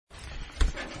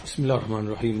بسم الله الرحمن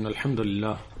الرحيم الحمد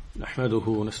لله نحمده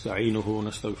ونستعينه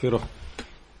ونستغفره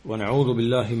ونعوذ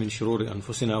بالله من شرور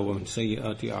أنفسنا ومن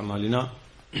سيئات أعمالنا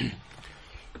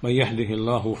من يهده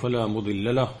الله فلا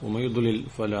مضل له ومن يضلل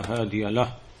فلا هادي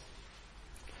له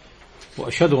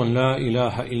وأشهد أن لا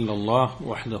إله إلا الله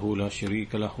وحده لا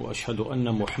شريك له وأشهد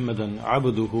أن محمدا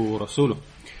عبده ورسوله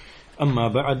أما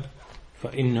بعد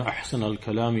فإن أحسن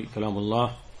الكلام كلام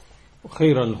الله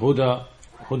وخير الهدى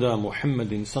هدى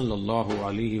محمد صلى الله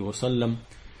عليه وسلم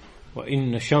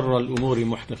وإن شر الأمور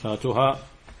محدثاتها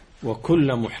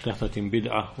وكل محدثة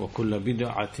بدعة وكل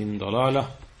بدعة ضلالة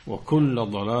وكل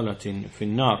ضلالة في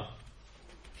النار.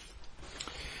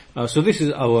 So this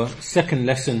is our second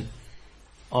lesson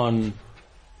on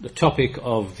the topic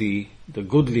of the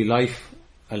goodly life,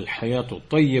 al-hayatu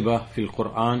tayyiba fil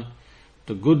Quran,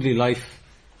 the goodly life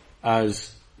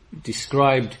as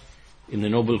described in the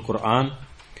noble Quran.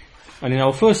 And in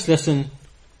our first lesson,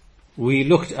 we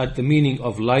looked at the meaning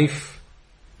of life,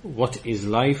 what is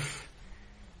life,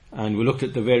 and we looked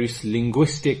at the various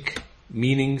linguistic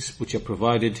meanings which are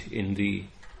provided in the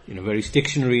various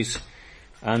dictionaries.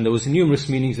 And there was numerous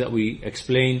meanings that we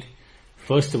explained.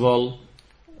 First of all,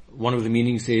 one of the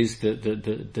meanings is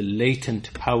the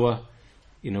latent power,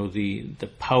 the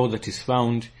power that is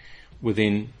found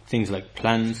within things like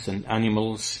plants and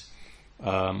animals,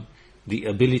 the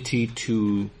ability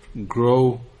to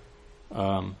grow,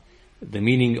 the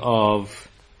meaning of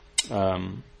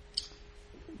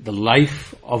the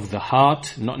life of the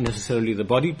heart, not necessarily the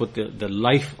body, but the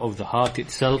life of the heart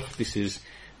itself. This is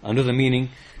another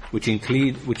meaning which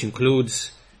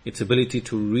includes its ability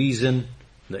to reason,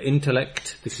 the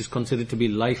intellect. This is considered to be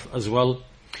life as well.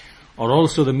 Or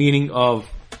also the meaning of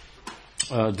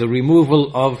the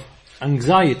removal of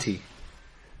anxiety.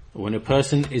 When a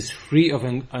person is free of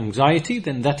anxiety,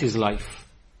 then that is life.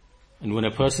 And when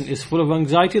a person is full of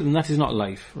anxiety, then that is not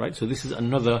life, right? So this is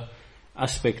another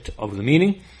aspect of the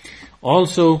meaning.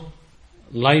 Also,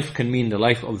 life can mean the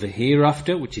life of the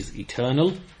hereafter, which is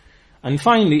eternal. And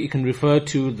finally, it can refer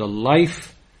to the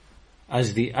life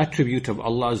as the attribute of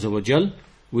Allah Azza wa Jal,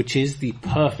 which is the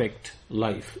perfect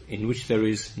life, in which there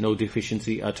is no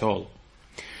deficiency at all.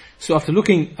 So after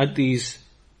looking at these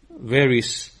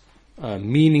various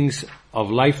meanings of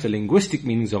life, the linguistic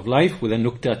meanings of life, we then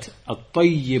looked at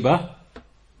at-tayyiba,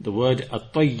 the word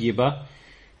at-tayyiba,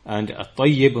 and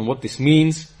at-tayyib and what this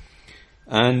means.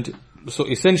 And so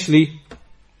essentially,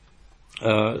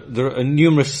 there are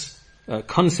numerous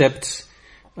concepts,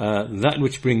 that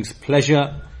which brings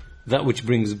pleasure, that which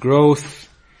brings growth,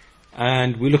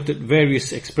 and we looked at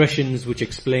various expressions which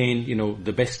explain,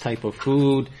 the best type of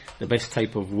food, the best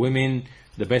type of women,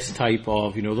 the best type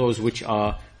of, those which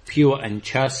are pure and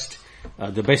chaste,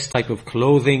 the best type of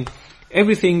clothing.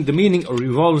 Everything, the meaning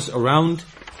revolves around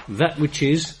that which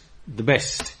is the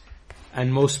best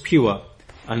and most pure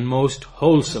and most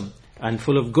wholesome and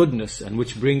full of goodness and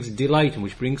which brings delight and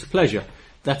which brings pleasure.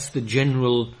 That's the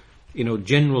general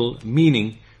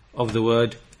meaning of the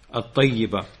word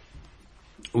at-tayyiba.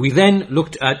 We then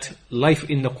looked at life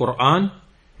in the Quran.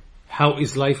 How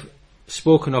is life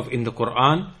spoken of in the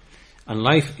Quran? And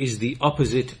life is the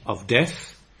opposite of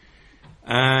death.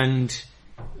 And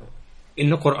in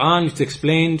the Quran it's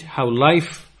explained how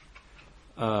life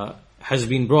has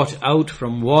been brought out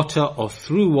from water or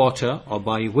through water or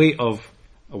by way of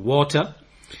water,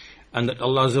 and that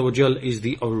Allah Azza wa Jal is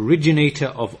the originator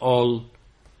of all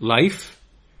life,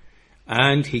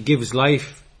 and He gives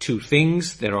life to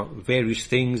things. There are various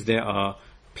things. There are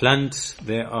plants,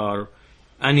 there are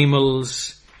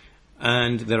animals,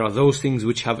 and there are those things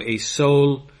which have a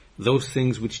soul, those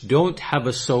things which don't have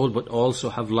a soul but also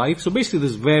have life. So basically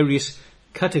there's various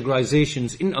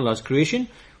categorizations in Allah's creation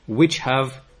which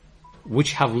have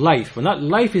life. And that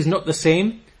life is not the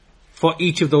same for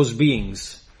each of those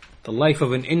beings. The life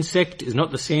of an insect is not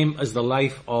the same as the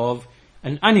life of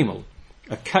an animal,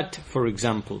 a cat for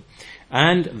example.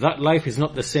 And that life is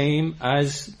not the same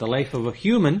as the life of a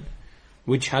human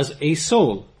which has a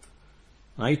soul.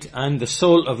 Right? And the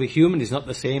soul of a human is not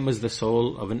the same as the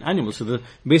soul of an animal. So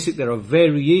there are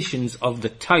variations of the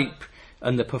type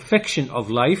and the perfection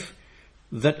of life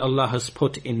that Allah has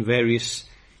put in various,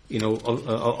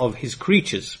 of His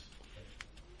creatures.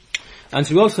 And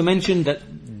so we also mentioned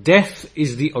that death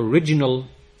is the original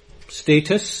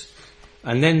status,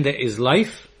 and then there is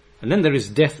life, and then there is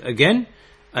death again,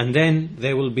 and then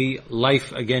there will be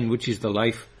life again, which is the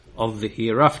life of the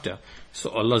hereafter. So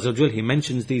Allah Azza wa Jal, He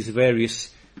mentions these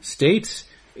various states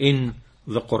in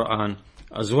the Quran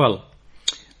as well.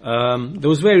 There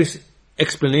was various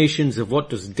explanations of what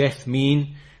does death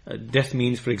mean, Death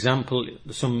means, for example,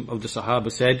 some of the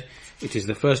Sahaba said, it is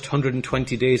the first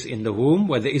 120 days in the womb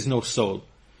where there is no soul.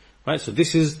 Right? So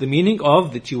this is the meaning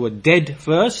of that you were dead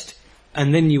first,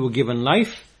 and then you were given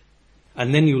life,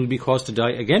 and then you will be caused to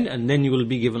die again, and then you will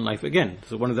be given life again.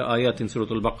 So one of the ayat in Surah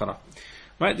Al-Baqarah.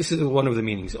 Right? This is one of the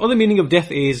meanings. Other meaning of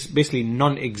death is basically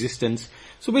non-existence.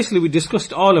 So basically we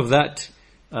discussed all of that,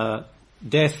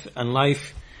 death and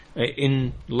life,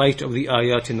 in light of the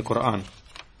ayat in the Quran.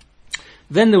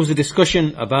 Then there was a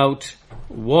discussion about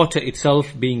water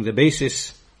itself being the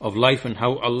basis of life and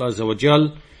how Allah Azza wa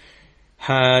Jal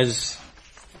has,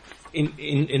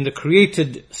 in the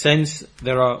created sense,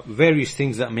 there are various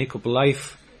things that make up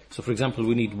life. So for example,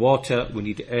 we need water, we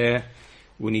need air,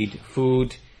 we need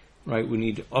food, right? We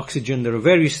need oxygen. There are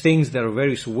various things, there are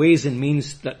various ways and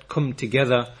means that come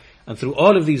together. And through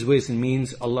all of these ways and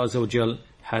means, Allah Azza wa Jal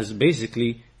has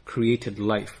basically created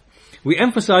life. We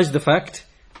emphasize the fact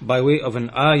by way of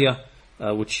an ayah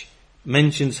which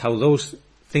mentions how those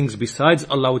things besides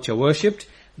Allah which are worshipped,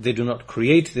 they do not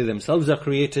create, they themselves are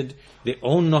created, they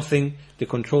own nothing, they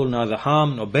control neither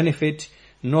harm nor benefit,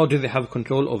 nor do they have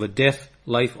control over death,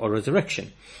 life or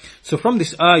resurrection. So from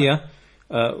this ayah,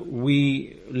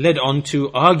 we led on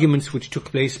to arguments which took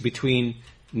place between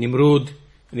Nimrud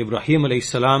and Ibrahim alayhi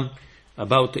salam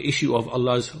about the issue of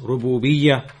Allah's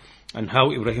rububiyyah, and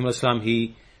how Ibrahim alayhi salam,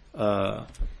 he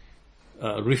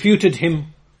refuted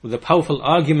him with a powerful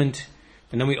argument.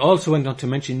 And then we also went on to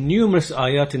mention numerous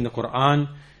ayat in the Quran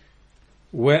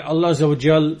where Allah Azza wa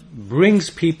Jal brings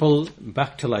people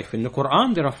back to life. In the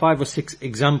Quran there are 5 or 6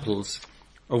 examples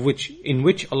in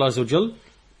which Allah Azza wa Jal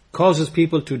causes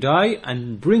people to die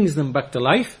and brings them back to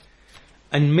life,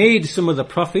 and made some of the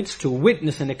prophets to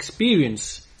witness and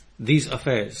experience these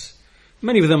affairs.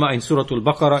 Many of them are in Surah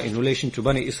Al-Baqarah in relation to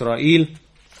Bani Israel.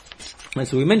 And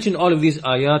so we mentioned all of these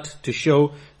ayat to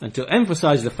show and to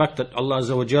emphasize the fact that Allah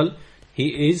Azza wa Jal,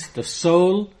 He is the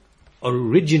sole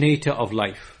originator of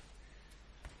life.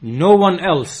 No one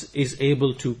else is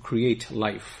able to create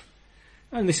life.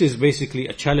 And this is basically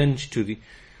a challenge to the,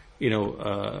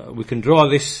 we can draw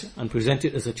this and present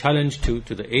it as a challenge to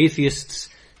the atheists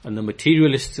and the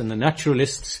materialists and the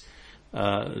naturalists,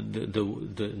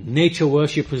 the nature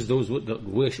worshippers, those that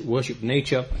worship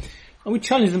nature. And we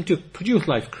challenge them to produce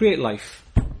life, create life.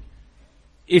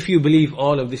 If you believe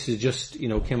all of this is just,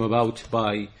 came about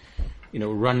by,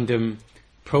 random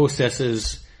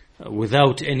processes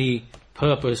without any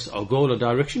purpose or goal or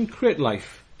direction, create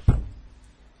life.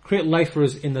 Create life for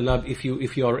us in the lab if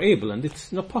you are able, and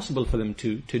it's not possible for them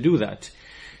to do that.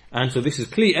 And so this is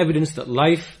clear evidence that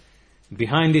life,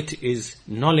 behind it is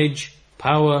knowledge,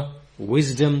 power,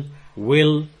 wisdom,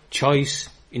 will, choice,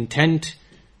 intent.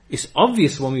 It's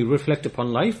obvious when we reflect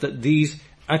upon life that these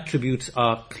attributes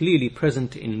are clearly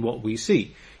present in what we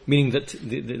see, meaning that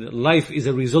the life is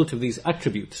a result of these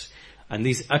attributes, and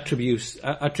these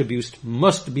attributes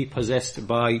must be possessed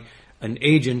by an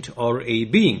agent or a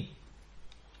being.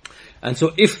 And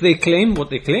so if they claim what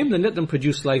they claim, then let them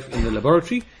produce life in the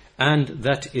laboratory, and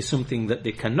that is something that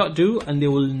they cannot do, and they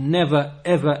will never,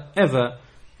 ever, ever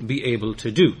be able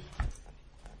to do.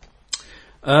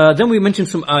 Then we mentioned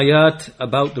some ayat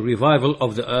about the revival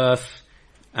of the earth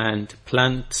and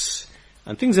plants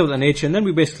and things of that nature, and then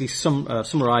we basically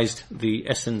summarized the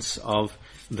essence of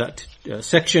that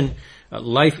section.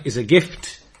 Life is a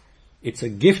gift. It's a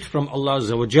gift from Allah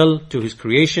Azza wa Jal to His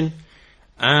creation,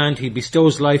 and He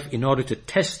bestows life in order to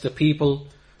test the people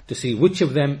to see which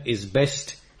of them is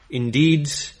best in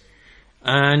deeds.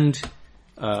 And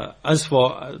as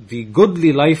for the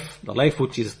goodly life, the life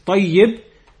which is tayyib,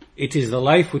 it is the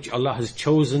life which Allah has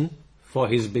chosen for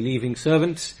His believing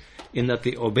servants, in that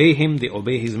they obey Him, they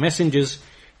obey His messengers,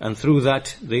 and through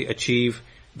that they achieve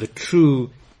the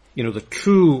true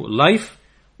life,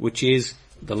 which is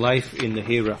the life in the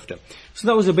hereafter. So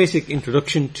that was a basic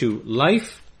introduction to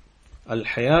life,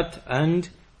 al-hayat and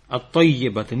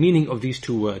at-tayyiba, the meaning of these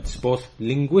two words, both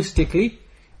linguistically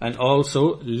and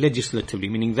also legislatively,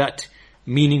 meaning that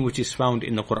meaning which is found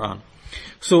in the Quran.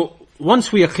 So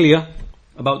once we are clear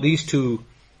about these two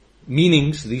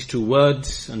meanings, these two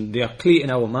words, and they are clear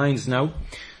in our minds now,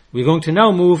 we're going to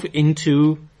now move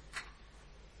into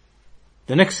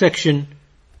the next section,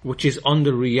 which is on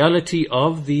the reality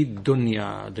of the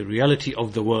dunya, the reality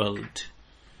of the world.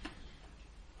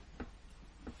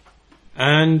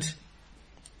 And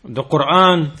the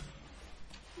Quran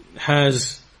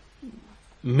has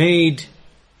made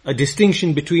a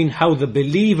distinction between how the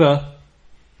believer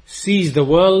sees the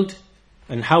world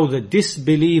and how the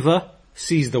disbeliever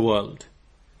sees the world,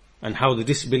 and how the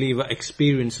disbeliever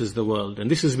experiences the world. And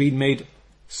this has been made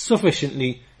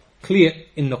sufficiently clear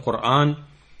in the Quran.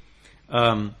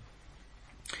 And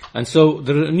so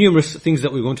there are numerous things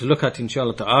that we're going to look at,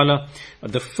 inshallah ta'ala.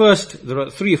 There are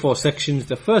 3 or 4 sections.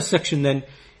 The first section then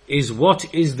is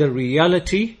what is the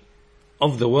reality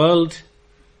of the world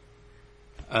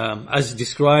as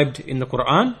described in the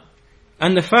Quran,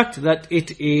 and the fact that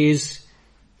it is,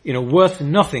 worth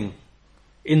nothing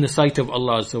in the sight of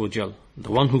Allah Azza wa Jal.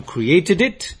 The one who created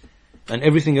it and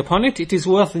everything upon it, it is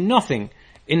worth nothing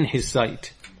in His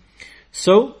sight.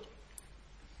 So,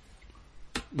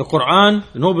 the Quran,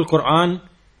 the Noble Quran,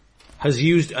 has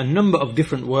used a number of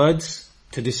different words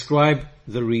to describe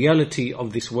the reality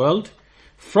of this world.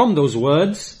 From those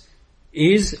words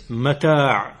is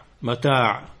mata'.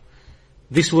 Mata'.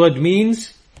 This word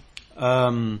means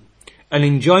an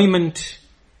enjoyment,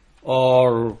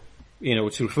 or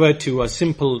it's referred to as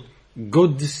simple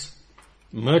goods,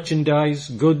 merchandise,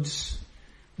 goods,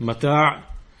 mata'.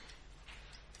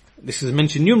 This is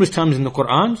mentioned numerous times in the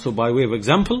Quran. So by way of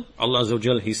example, Allah Azza wa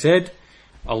Jal, He said,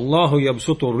 Allahu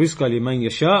yabsutu rizqa liman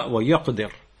yasha wa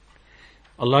yaqdir.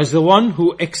 Allah is the one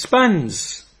who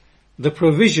expands the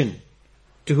provision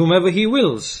to whomever He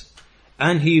wills,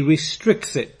 and He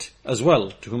restricts it as well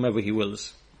to whomever He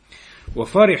wills.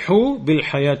 وَفَرِحُوا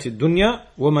بِالْحَيَاةِ الدُّنْيَا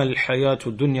وَمَا الْحَيَاةُ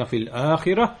الدُّنْيَا فِي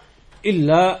الْآخِرَةِ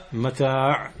إِلَّا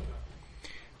مَتَاعٌ.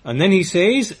 And then He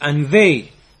says, and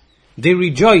they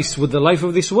rejoice with the life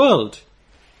of this world.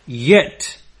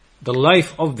 Yet, the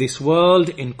life of this world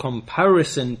in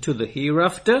comparison to the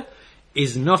hereafter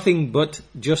is nothing but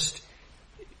just,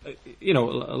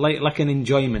 like an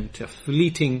enjoyment, a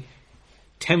fleeting,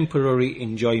 temporary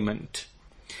enjoyment.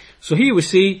 So here we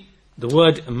see the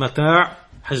word mata'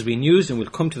 has been used, and we'll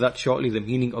come to that shortly, the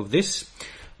meaning of this.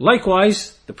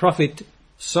 Likewise, the Prophet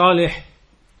Salih,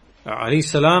 alayhi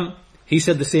salam, he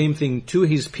said the same thing to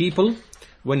his people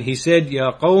when he said,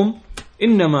 Ya qawm,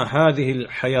 innama hadhihi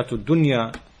al-hayatu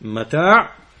dunya mata'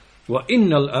 wa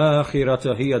inna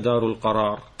al-akhirata hiya darul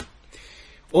qarar.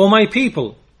 O my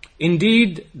people,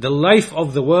 indeed the life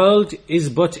of the world is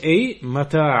but a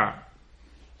mata',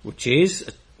 which is,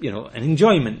 an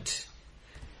enjoyment.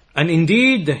 And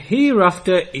indeed the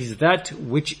hereafter is that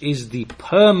which is the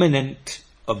permanent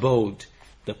abode,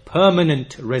 the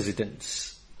permanent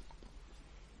residence.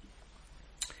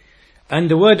 And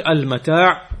the word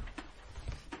al-mata'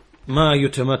 ma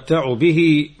yutamatta'u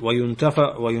bihi wa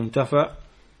yuntafa,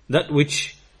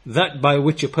 that by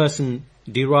which a person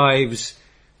derives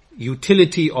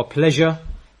utility or pleasure,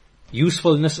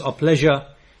 usefulness or pleasure,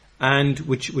 and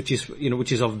which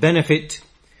is of benefit.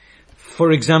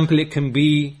 For example, it can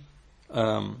be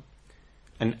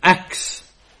an axe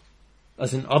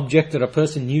as an object that a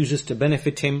person uses to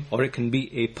benefit him, or it can be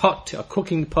a pot, a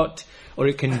cooking pot, or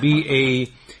it can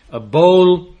be a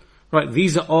bowl. Right,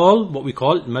 these are all what we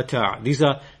call mata'. These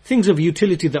are things of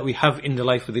utility that we have in the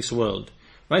life of this world.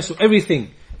 Right, so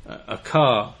everything, a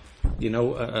car,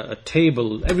 a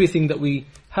table, everything that we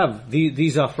have,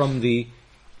 these are from the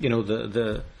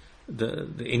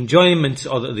enjoyments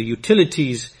or the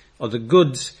utilities or the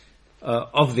goods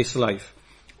of this life.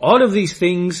 All of these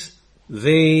things,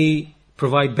 they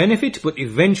provide benefit, but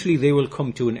eventually they will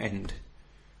come to an end.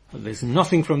 There's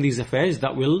nothing from these affairs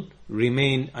that will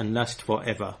remain and last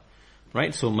forever.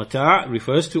 Right? So mata'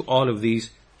 refers to all of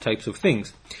these types of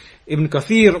things. Ibn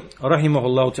Kathir,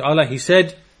 rahimahullah ta'ala, he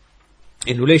said,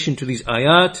 in relation to these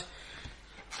ayat,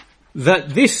 that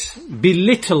this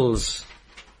belittles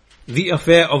the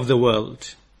affair of the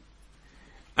world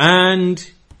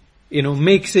and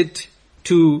makes it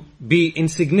to be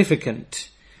insignificant,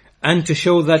 and to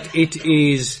show that it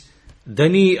is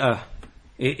dani'ah,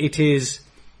 it is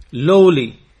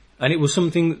lowly, and it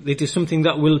is something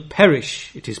that will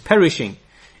perish, it is perishing,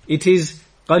 it is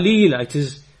qalila, it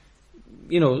is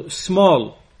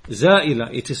small,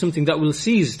 za'ila, it is something that will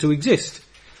cease to exist.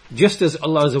 Just as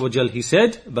Allah Azza wa Jal, He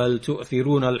said, بَلْ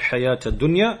تُؤْثِرُونَ الْحَيَاةَ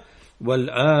الدُّنْيَا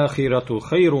وَالْآخِرَةُ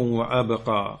خَيْرٌ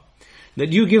وَأَبْقَى.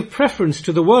 That you give preference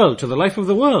to the world, to the life of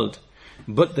the world,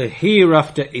 but the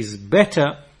hereafter is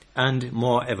better and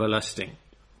more everlasting.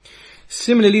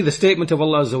 Similarly, the statement of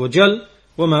Allah Azza wa Jal,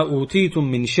 وَمَا أُوتِيتُم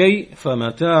مِّن شَيْءٍ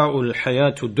فَمَتَاعُ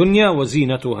الْحَيَاةُ الدُّنْيَا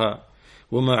وَزِينَتُهَا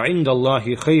وَمَا عِندَ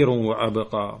اللَّهِ خَيْرٌ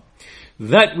وَأَبْقَى.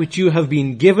 That which you have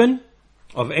been given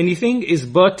of anything is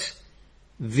but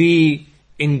the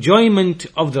enjoyment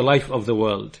of the life of the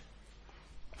world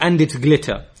and its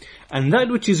glitter. And that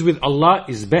which is with Allah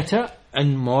is better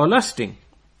and more lasting.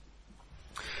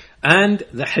 And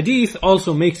the hadith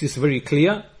also makes this very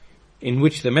clear, in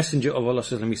which the Messenger of Allah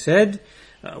said,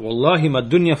 وَاللَّهِ مَا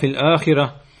الدُّنْيَا فِي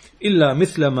الْآخِرَةِ إِلَّا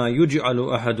مِثْلَ مَا يُجْعَلُ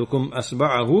أَحَدُكُمْ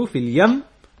أَصْبَعَهُ فِي الْيَمِّ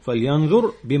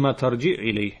فَلْيَنْظُرْ بِمَا تَرْجِعُ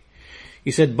إِلَيْهِ. He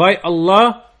said, by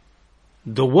Allah,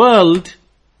 the world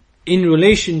in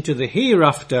relation to the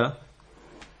hereafter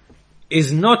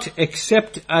is not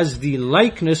except as the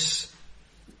likeness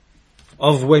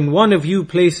of when one of you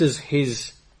places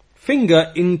his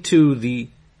finger into the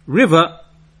river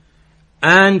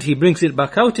and he brings it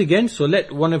back out again. So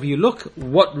let one of you look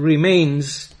what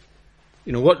remains,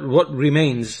 what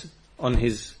remains on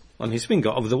his finger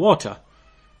of the water.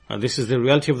 And this is the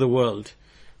reality of the world,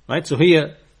 right? So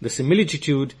here the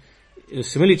similitude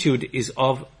is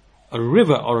of a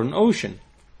river or an ocean.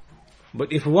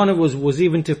 But if one of us was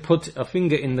even to put a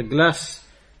finger in the glass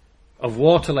of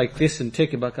water like this and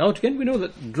take it back out again, we know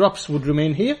that drops would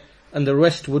remain here and the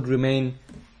rest would remain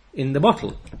in the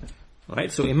bottle.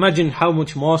 Right? So imagine how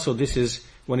much more so this is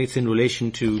when it's in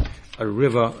relation to a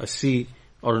river, a sea,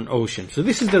 or an ocean. So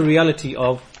this is the reality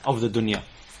of the dunya.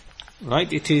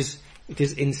 Right? It is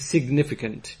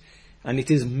insignificant and it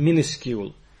is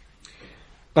minuscule.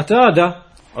 Qatada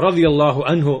radiyallahu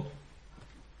anhu,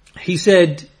 he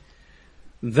said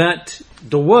that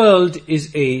the world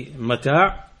is a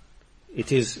mata'.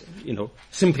 It is,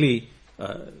 simply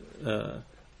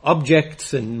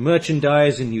objects and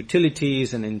merchandise and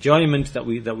utilities and enjoyment that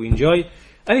we enjoy,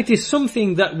 and it is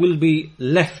something that will be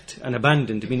left and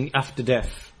abandoned, meaning after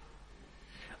death.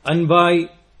 And by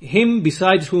him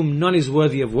besides whom none is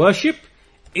worthy of worship,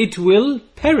 it will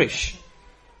perish.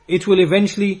 It will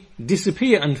eventually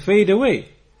disappear and fade away.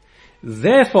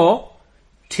 Therefore,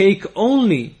 take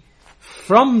only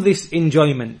from this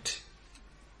enjoyment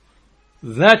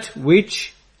that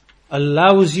which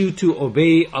allows you to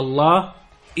obey Allah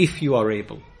if you are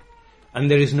able. And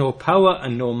there is no power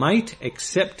and no might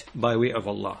except by way of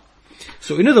Allah.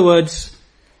 So in other words,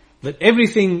 that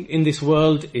everything in this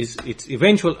world its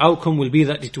eventual outcome will be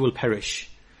that it will perish.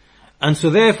 And so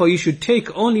therefore you should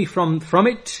take only from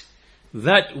it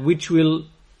that which will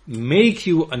make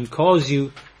you and cause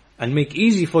you and make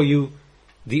easy for you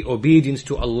the obedience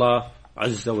to Allah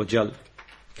Azza wa Jal.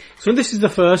 So this is the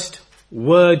first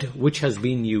word which has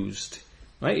been used.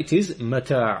 Right? It is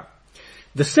mata'.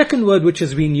 The second word which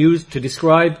has been used to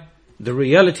describe the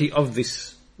reality of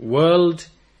this world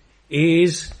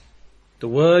is the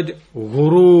word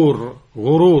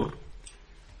ghurur,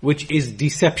 which is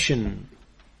deception.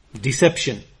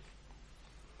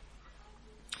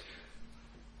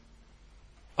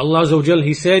 Allah Azza wa Jal,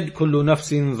 He said, كُلُّ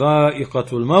نَفْسٍ ذَائِقَةُ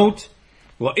الْمَوْتِ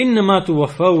وَإِنَّمَا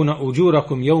تُوَفَّوْنَ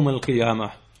أُجُورَكُمْ يَوْمَ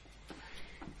الْقِيَامَةِ.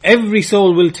 Every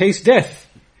soul will taste death,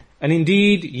 and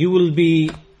indeed you will be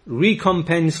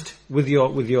recompensed with your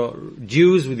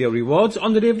dues, with your rewards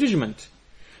on the day of judgment.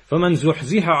 فَمَنْ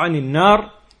زُحْزِحَ عَنِ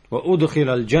النَّارِ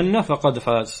وَأُدْخِلَ الْجَنَّةَ فَقَدْ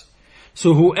فَازَ.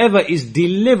 So whoever is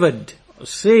delivered,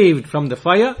 saved from the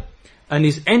fire, and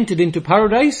is entered into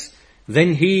paradise,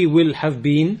 then he will have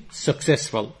been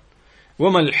successful.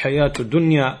 وَمَا الْحَيَاةُ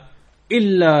الدُّنْيَا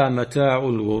إِلَّا مَتَاعُ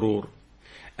الْغُرُورِ.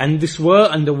 And this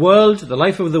world, and the world, the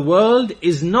life of the world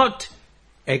is not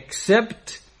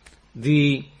except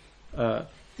a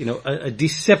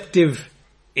deceptive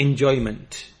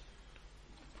enjoyment.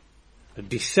 A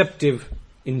deceptive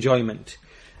enjoyment.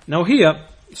 Now here,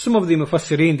 some of the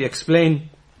Mufassirin, they explain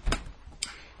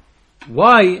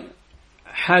why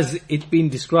has it been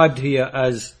described here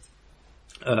as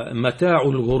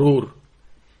mata'ul ghurur,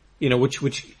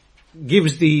 which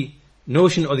gives the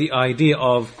notion or the idea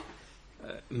of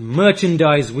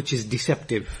merchandise which is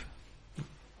deceptive,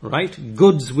 right?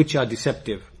 Goods which are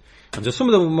deceptive. And so some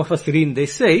of the Mufassirin, they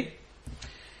say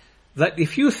that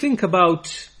if you think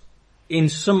about in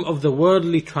some of the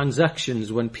worldly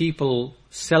transactions when people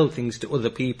sell things to other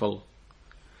people,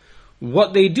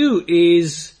 what they do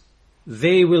is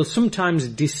they will sometimes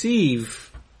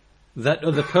deceive that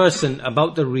other person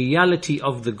about the reality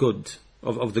of the good,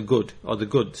 of the good or the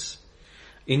goods,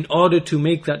 in order to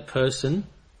make that person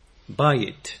buy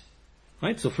it.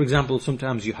 Right? So for example,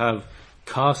 sometimes you have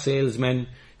car salesmen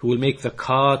who will make the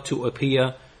car to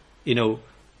appear,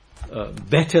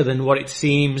 better than what it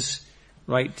seems,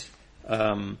 right?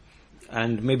 And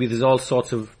maybe there's all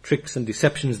sorts of tricks and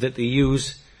deceptions that they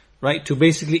use, right, to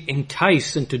basically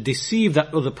entice and to deceive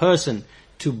that other person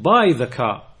to buy the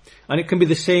car. And it can be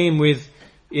the same with,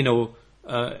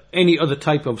 any other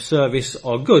type of service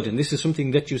or good. And this is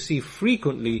something that you see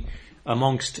frequently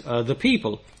amongst the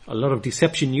people. A lot of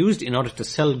deception used in order to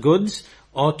sell goods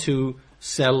or to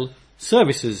sell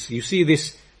services. You see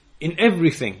this in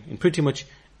everything, in pretty much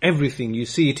everything. You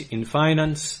see it in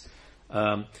finance,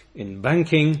 in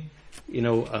banking,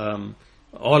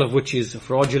 all of which is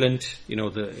fraudulent,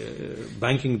 the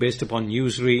banking based upon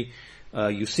usury.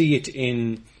 You see it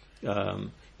in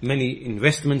many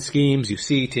investment schemes. You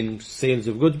see it in sales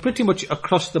of goods. Pretty much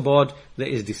across the board there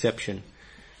is deception,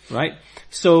 right?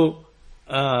 So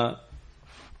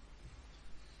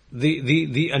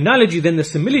the analogy then, the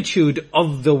similitude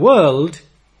of the world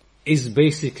is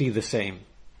basically the same.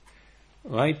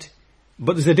 Right?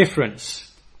 But there's a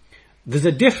difference. There's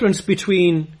a difference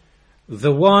between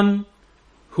the one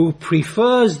who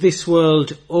prefers this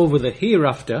world over the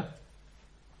hereafter,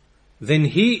 then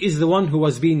he is the one who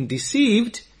has been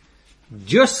deceived,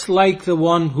 just like the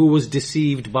one who was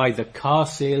deceived by the car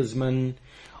salesman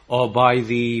or by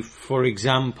for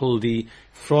example, the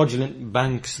fraudulent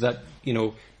banks that,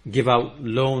 give out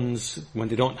loans when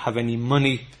they don't have any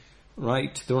money,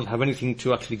 right? They don't have anything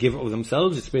to actually give of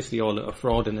themselves. It's basically all a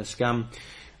fraud and a scam.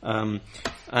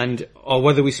 Or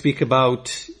whether we speak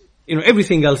about,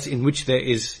 everything else in which there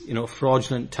is,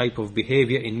 fraudulent type of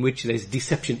behavior in which there's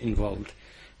deception involved,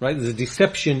 right? There's a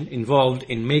deception involved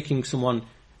in making someone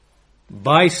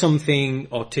buy something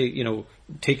or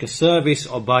take a service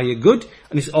or buy a good,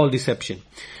 and it's all deception.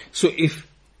 So if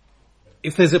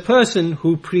there's a person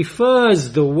who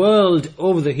prefers the world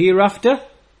over the hereafter,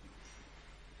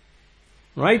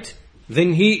 right,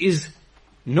 then he is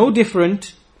no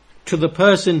different to the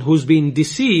person who's been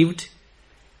deceived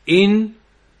in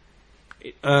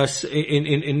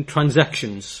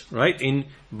transactions, right, in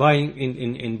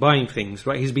buying things,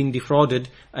 right? He's been defrauded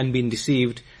and been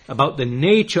deceived about the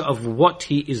nature of what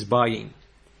he is buying.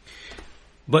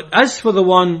 But as for the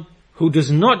one who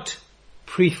does not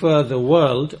prefer the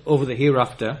world over the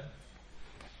hereafter,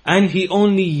 and he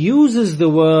only uses the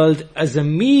world as a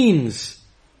means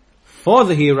for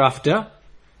the hereafter,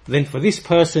 then for this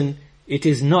person it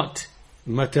is not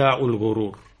mata'ul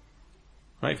ghurur.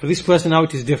 Right? For this person now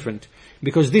it is different,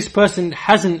 because this person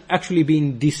hasn't actually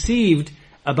been deceived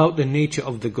about the nature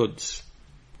of the goods.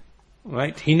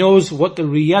 Right? He knows what the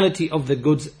reality of the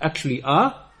goods actually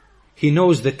are. He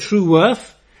knows the true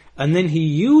worth, and then he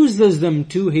uses them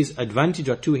to his advantage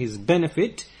or to his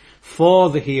benefit for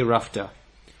the hereafter.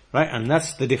 Right? And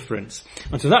that's the difference.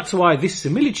 And so that's why this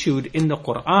similitude in the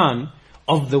Quran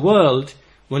of the world,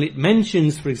 when it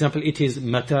mentions, for example, it is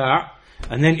mata'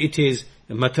 and then it is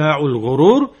mata'ul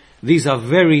ghurur, these are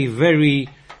very, very,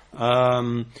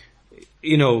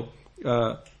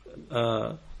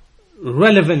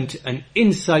 relevant and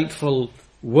insightful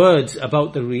words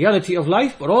about the reality of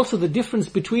life, but also the difference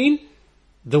between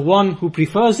the one who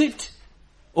prefers it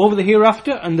over the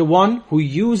hereafter and the one who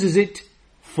uses it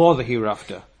for the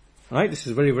hereafter. Right? This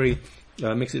is very, very,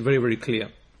 makes it very, very clear.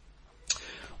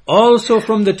 Also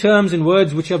from the terms and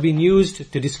words which have been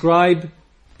used to describe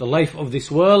the life of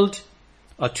this world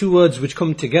are two words which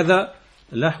come together,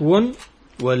 lahwun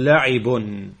wa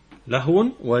la'ibun.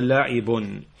 Lahwun wa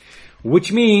la'ibun.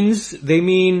 Which means, they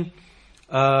mean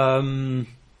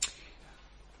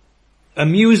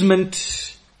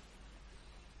amusement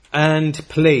and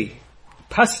play.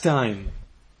 Pastime,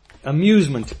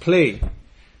 amusement, play.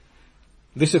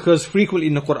 This occurs frequently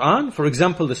in the Quran. For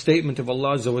example, the statement of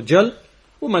Allah Azza wa Jal,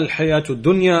 وَمَا الْحَيَاةُ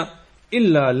الدُّنْيَا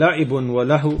إِلَّا لَعِبٌ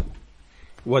وَلَهُ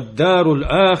وَالدَّارُ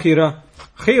الْآخِرَةُ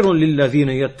خَيْرٌ لِلَّذِينَ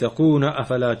يَتَّقُونَ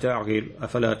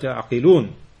أَفَلَا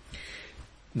تَعْقِلُونَ.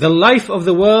 The life of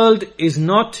the world is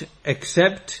not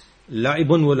except لَعِبٌ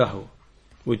وَلَهُ,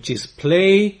 which is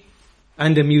play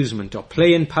and amusement, or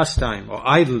play and pastime, or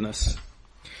idleness.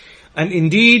 And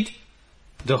indeed,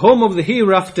 the home of the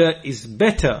hereafter is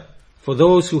better for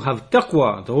those who have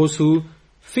taqwa, those who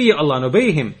fear Allah and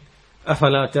obey Him.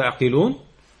 أَفَلَا تَعْقِلُونَ.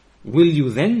 Will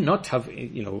you then not have,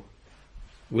 will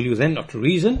you then not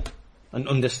reason and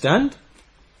understand?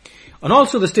 And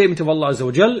also the statement of Allah Azza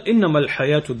wa Jal, إِنَّمَا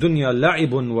الْحَيَاةُ الدُّنْيَا لَعِبٌ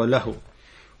وَلَهُ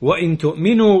وَإِن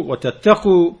تُؤْمِنُوا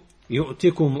وَتَتَّقُوا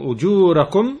يُؤْتِكُمْ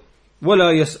أُجُورَكُمْ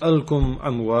وَلَا يَسْأَلْكُمْ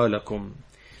أَمْوَالَكُمْ.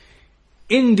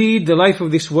 Indeed, the life of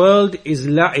this world is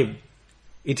la'ib.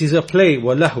 It is a play,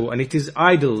 walahu, and it is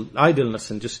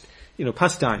idleness and just,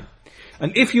 pastime.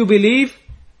 And if you believe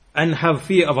and have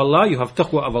fear of Allah, you have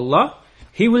taqwa of Allah,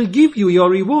 He will give you your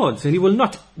rewards and He will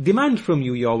not demand from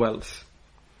you your wealth.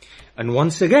 And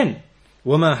once again,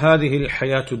 وَمَا هَذِهِ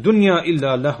الْحَيَاةُ الدُّنْيَا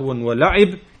إِلَّا لَهْوٌ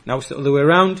وَلَعِبٌ. Now it's the other way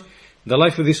around. The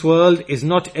life of this world is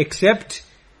not except,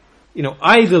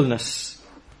 idleness,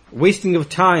 wasting of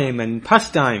time and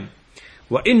pastime.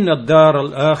 وَإِنَّ الدَّارَ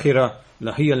الْآخِرَةَ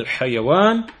لَهِيَ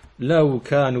الْحَيَوَانِ لَوْ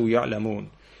كَانُوا يَعْلَمُونَ.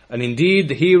 And indeed,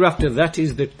 the hereafter, that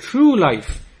is the true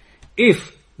life,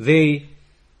 if they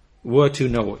were to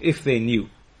know, if they knew.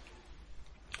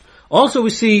 Also we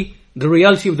see the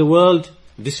reality of the world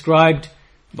described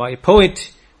by a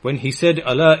poet when he said,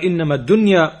 أَلَا إِنَّمَا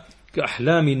الدُّنْيَا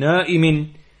كَأَحْلَامِ نَائِمٍ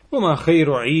وَمَا خَيْرُ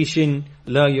عِيشٍ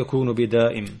لَا يَكُونُ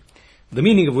بِدَائِمٍ. The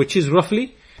meaning of which is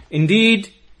roughly, indeed,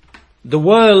 the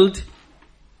world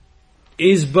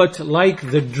is but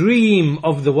like the dream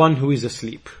of the one who is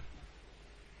asleep.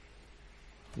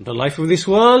 The life of this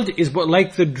world is but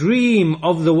like the dream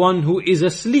of the one who is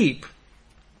asleep.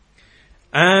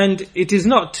 And it is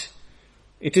not,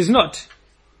 the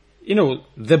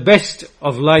best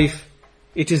of life.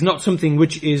 It is not something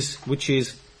which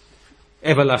is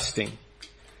everlasting.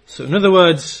 So in other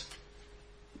words,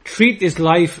 treat this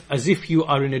life as if you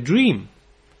are in a dream.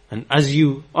 And as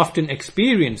you often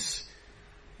experience,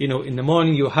 in the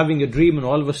morning you're having a dream and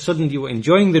all of a sudden you're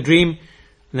enjoying the dream,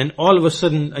 and then all of a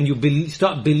sudden, and you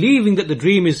start believing that the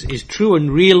dream is true and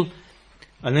real,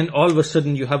 and then all of a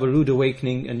sudden you have a rude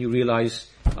awakening and you realize,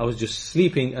 I was just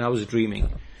sleeping and I was dreaming.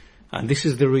 And this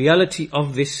is the reality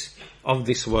of this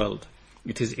world.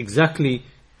 It is exactly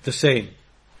the same.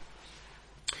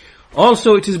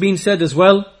 Also, it has been said as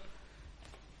well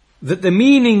that the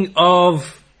meaning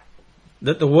of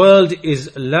that the world is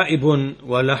la'ibun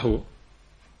wa lahu.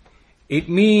 It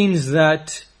means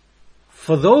that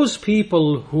for those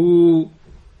people who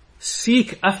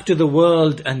seek after the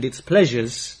world and its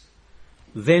pleasures,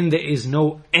 then there is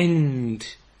no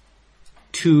end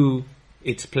to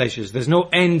its pleasures. There's no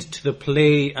end to the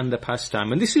play and the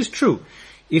pastime. And this is true.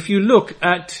 If you look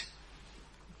at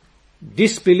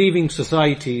disbelieving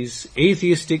societies,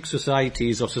 atheistic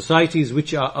societies, or societies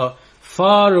which are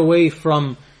far away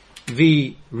from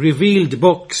the revealed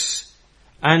books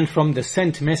and from the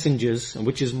sent messengers,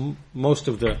 which is most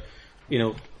of the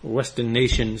Western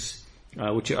nations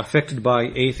which are affected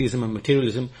by atheism and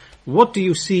materialism, what do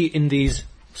you see in these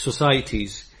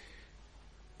societies?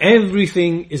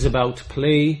 Everything is about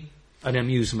play and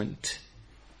amusement,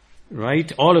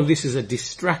 right? All of this is a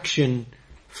distraction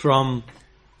from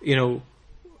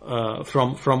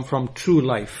from true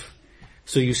life.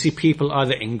 So you see people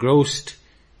either engrossed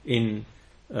in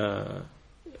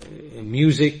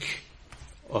music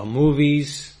or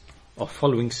movies or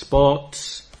following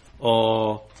sports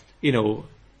or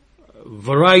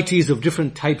varieties of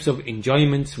different types of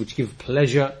enjoyments which give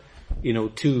pleasure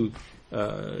to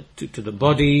the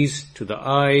bodies, to the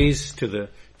eyes, to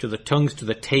the tongues, to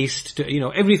the taste,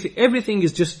 everything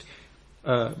is just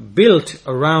built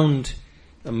around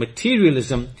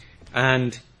materialism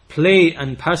and play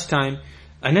and pastime.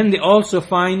 And then they also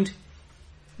find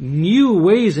new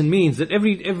ways and means that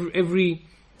every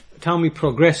time we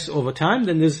progress over time,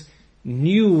 then there's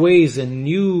new ways and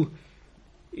new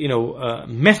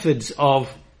methods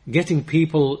of getting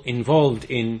people involved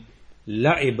in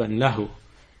la'ib and lahu,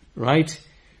 right?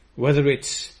 Whether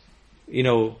it's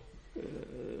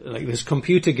like there's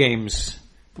computer games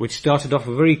which started off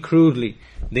very crudely,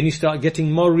 then you start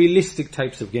getting more realistic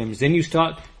types of games, then you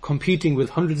start competing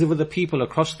with hundreds of other people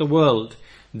across the world,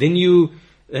 then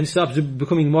start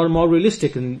becoming more and more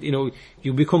realistic, and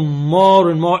you become more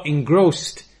and more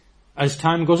engrossed as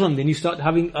time goes on. Then you start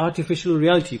having artificial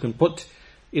reality. You can put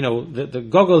the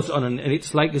goggles on, and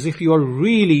it's like as if you are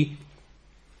really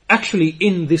actually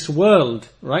in this world,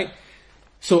 right?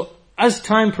 So as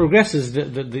time progresses,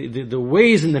 the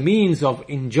ways and the means of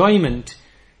enjoyment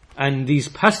and these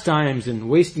pastimes and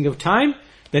wasting of time,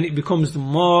 then it becomes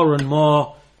more and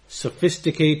more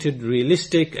sophisticated,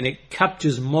 realistic, and it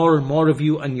captures more and more of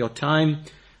you and your time,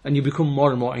 and you become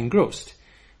more and more engrossed,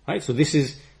 right? So this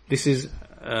is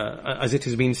as it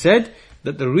has been said,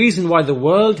 that the reason why the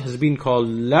world has been called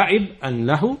la'ib and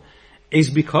lahu is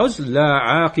because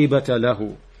la aqibata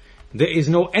lahu. There is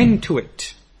no end to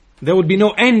it. There would be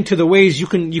no end to the ways you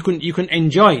can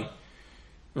enjoy,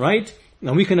 right?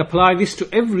 And we can apply this to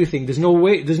everything. There's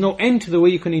no end to the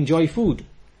way you can enjoy food.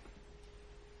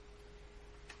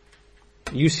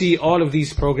 You see all of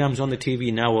these programs on the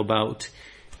TV now about,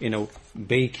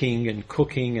 baking and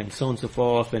cooking and so on and so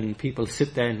forth, and people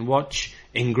sit there and watch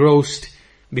engrossed,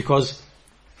 because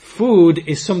food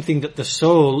is something that the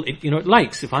soul, it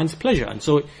likes, it finds pleasure. And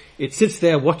so it sits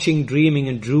there watching, dreaming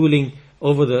and drooling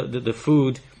over the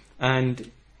food, and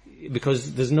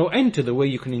because there's no end to the way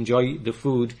you can enjoy the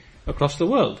food across the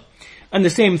world. And the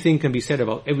same thing can be said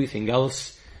about everything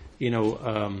else,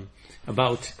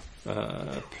 about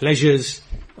pleasures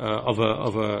of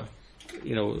a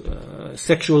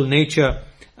sexual nature.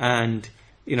 And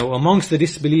amongst the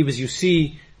disbelievers you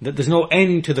see that there's no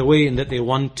end to the way in that they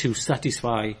want to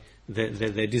satisfy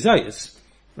their desires,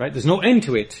 right? There's no end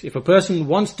to it. If a person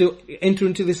wants to enter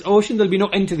into this ocean, there'll be no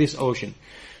end to this ocean.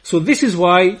 So this is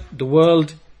why the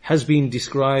world has been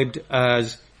described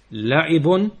as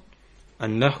la'ibun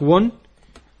and lahwun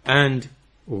and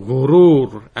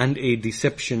ghurur, and a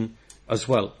deception as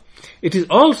well. It is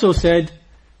also said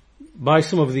by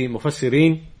some of the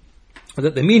mufassirin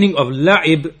that the meaning of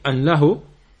la'ib and lahu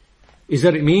is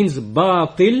that it means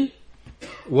batil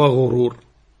wa ghurur.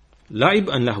 La'ib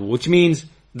and lahu, which means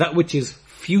that which is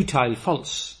futile,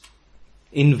 false,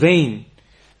 in vain,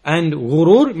 and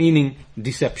ghurur meaning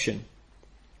deception.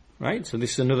 Right? So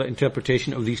this is another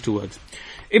interpretation of these two words.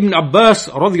 Ibn Abbas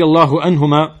radiyallahu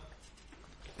anhuma,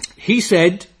 he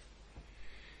said,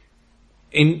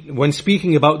 when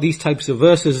speaking about these types of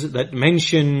verses that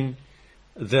mention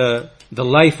the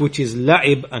life which is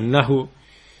la'ib and lahu,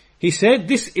 he said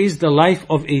this is the life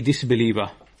of a disbeliever,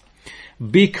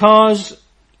 because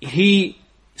he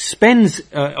spends,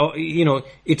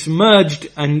 it's merged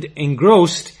and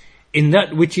engrossed in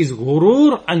that which is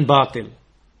ghurur and batil,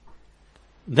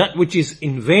 that which is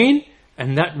in vain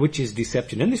and that which is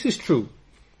deception. And this is true.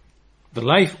 The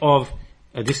life of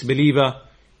a disbeliever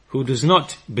who does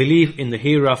not believe in the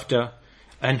hereafter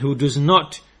and who does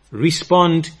not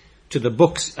respond to the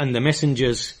books and the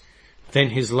messengers, then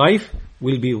his life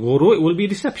will be ghurur, it will be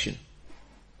deception.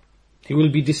 He will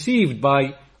be deceived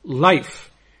by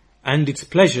life and its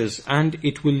pleasures, and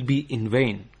it will be in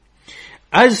vain.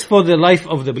 As for the life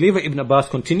of the believer, Ibn Abbas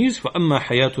continues, فَأَمَّا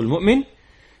حَيَاةُ الْمُؤْمِنِ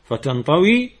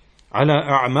فَتَنْطَوِي عَلَى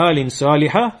أَعْمَالٍ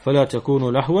صَالِحَةٍ فَلَا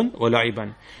تَكُونُ لَهْوًا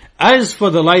وَلَعِبًا. As for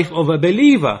the life of a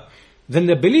believer, then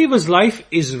the believer's life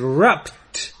is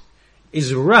wrapped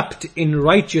in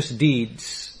righteous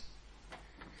deeds.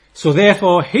 So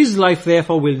therefore, his life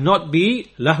will not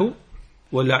be lahu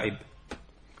wa la'ib.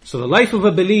 So the life of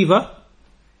a believer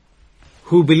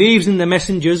who believes in the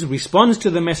messengers, responds to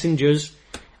the messengers,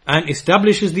 and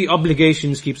establishes the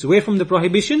obligations, keeps away from the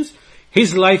prohibitions,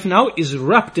 his life now is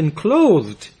wrapped and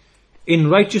clothed in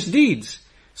righteous deeds.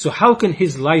 So how can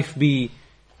his life be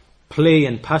play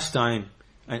and pastime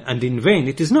and in vain?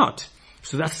 It is not.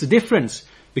 So that's the difference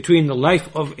between the life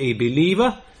of a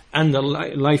believer and the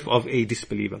life of a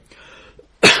disbeliever.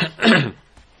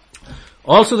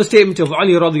 Also the statement of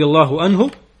Ali radiyallahu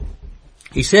anhu,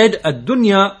 he said,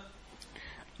 "Ad-dunya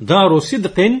daru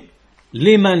sidqin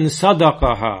liman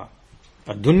sadaqaha."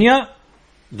 Ad-dunya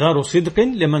daru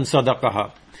sidqin liman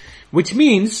sadaqaha. Which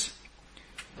means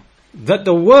that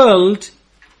the world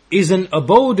is an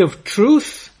abode of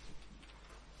truth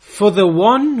for the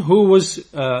one who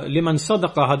was, liman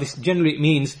sadaqaha, this generally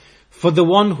means for the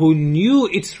one who knew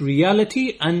its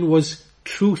reality and was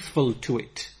truthful to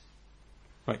it.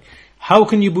 Right? How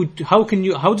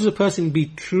does a person be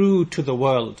true to the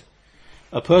world?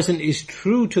 A person is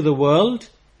true to the world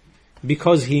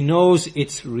because he knows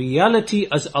its reality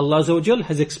as Allah Azza wa Jal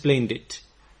has explained it.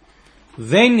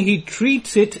 Then he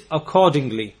treats it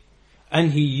accordingly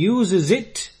and he uses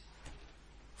it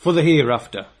for the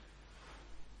hereafter.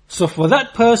 So for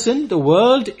that person, the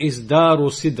world is daru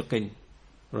sidqin.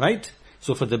 Right?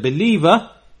 So for the believer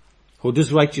who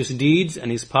does righteous deeds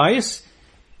and is pious,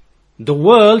 the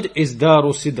world is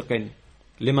daru sidqin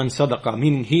liman sadaqa,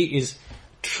 meaning he is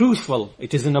truthful.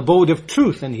 It is an abode of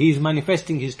truth and he is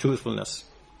manifesting his truthfulness.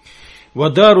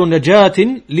 وَدَارُ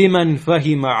نَجَاتٍ لِمَنْ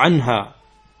فَهِمَ عَنْهَا,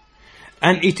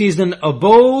 and it is an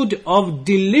abode of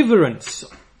deliverance,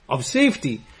 of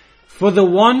safety, for the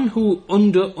one who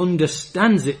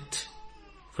understands it.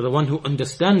 For the one who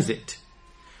understands it.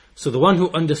 So the one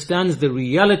who understands the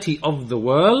reality of the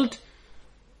world,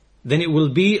 then it will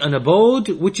be an abode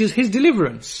which is his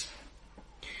deliverance.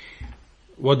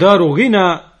 وَدَارُ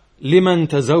غِنَى لِمَنْ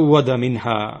تَزَوَّدَ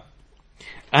مِنْهَا,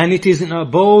 and it is an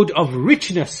abode of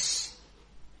richness.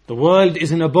 The world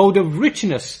is an abode of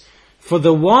richness for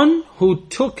the one who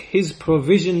took his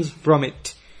provisions from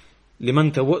it.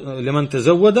 لِمَنْ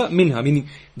تَزَوَّدَ مِنْهَا, meaning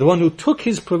the one who took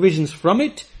his provisions from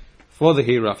it for the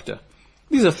hereafter.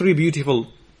 These are three beautiful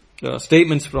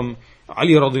statements from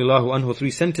Ali radiyallahu anhu, three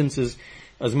sentences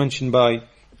as mentioned by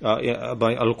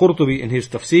Al-Qurtubi in his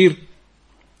tafsir.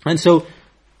 And so,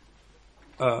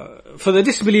 for the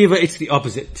disbeliever, it's the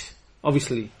opposite,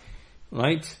 obviously,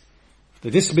 right? The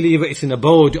disbeliever, it's an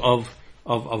abode of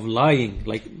lying,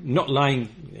 like not lying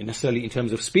necessarily in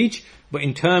terms of speech, but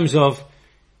in terms of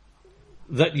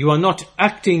that you are not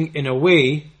acting in a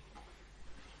way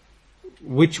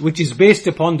which is based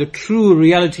upon the true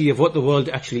reality of what the world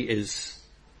actually is,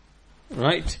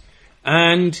 right?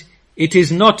 And it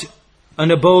is not an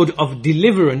abode of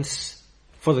deliverance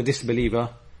for the disbeliever,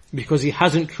 because he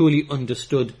hasn't truly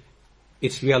understood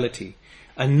its reality.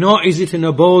 And nor is it an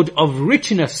abode of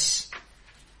richness,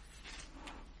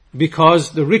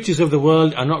 because the riches of the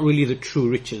world are not really the true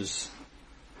riches.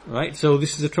 Right? So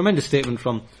this is a tremendous statement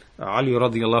from Ali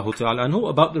radiyallahu ta'ala anhu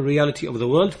about the reality of the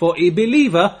world for a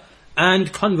believer,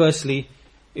 and conversely,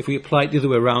 if we apply it the other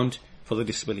way around, for the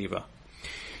disbeliever.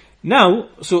 Now,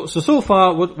 so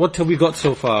far, what have we got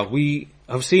so far? We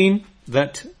have seen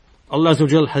that Allah Azza wa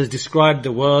Jal has described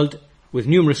the world with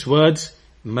numerous words,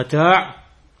 mata',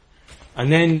 and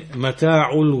then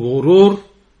mata'ul ghurur,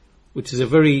 which is a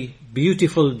very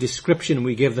beautiful description.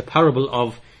 We gave the parable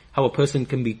of how a person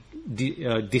can be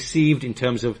deceived in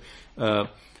terms of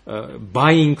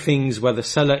buying things where the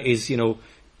seller is,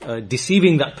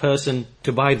 deceiving that person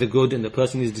to buy the good, and the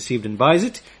person is deceived and buys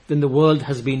it, then the world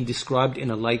has been described in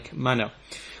a like manner.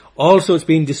 Also, it's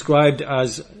been described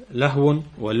as lahwun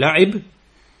wa la'ib,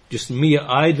 just mere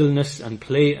idleness and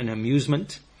play and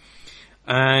amusement.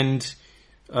 And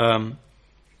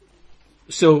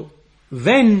so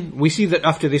then we see that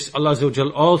after this, Allah Azza wa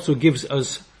Jal also gives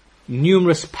us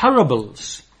numerous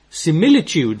parables,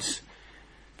 similitudes,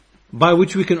 by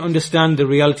which we can understand the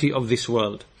reality of this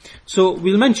world. So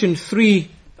we'll mention 3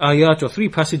 ayat or 3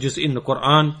 passages in the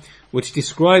Quran which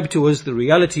describe to us the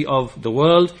reality of the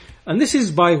world. And this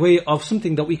is by way of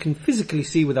something that we can physically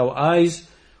see with our eyes,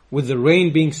 with the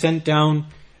rain being sent down,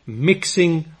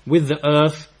 mixing with the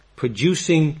earth,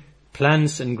 producing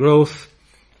plants and growth.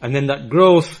 And then that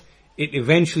growth, it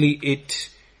eventually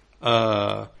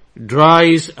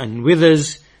dries and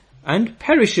withers and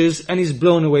perishes and is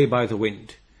blown away by the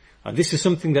wind. And this is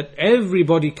something that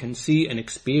everybody can see and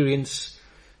experience,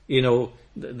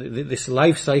 this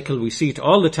life cycle, we see it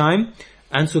all the time.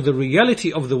 And so the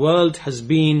reality of the world has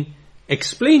been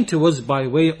explained to us by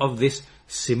way of this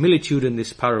similitude in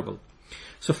this parable.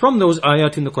 So from those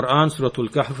ayat in the Quran, Surah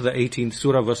Al-Kahf, the 18th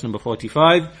surah, verse number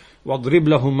 45, وَاضْرِبْ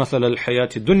لَهُمْ مَثَلَ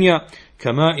الْحَيَاةِ الدُّنْيَا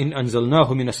كَمَاءٍ أَنزَلْنَاهُ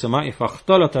مِنَ السَّمَاءِ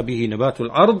فَاخْتَلَطَ بِهِ نَبَاتُ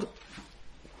الْأَرْضِ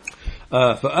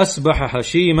فَأَصْبَحَ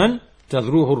هَشِيمًا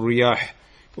تَذْرُوهُ الرِّيَاحُ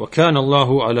وَكَانَ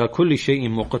اللَّهُ عَلَى كُلِّ شَيْءٍ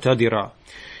مُقْتَدِرًا.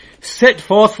 Set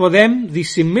forth for them the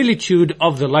similitude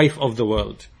of the life of the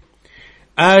world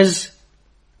as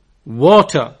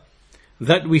water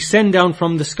that we send down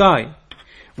from the sky,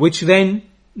 which then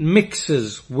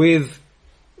mixes with,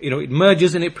 it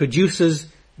merges and it produces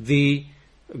the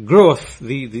growth,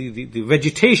 the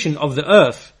vegetation of the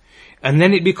earth, and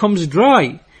then it becomes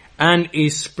dry and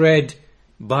is spread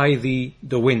by the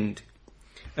wind.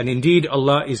 And indeed,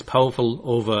 Allah is powerful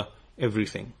over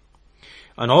everything.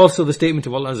 And also the statement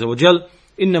of Allah Azza wa Jal,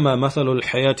 إِنَّمَا مَثَلُ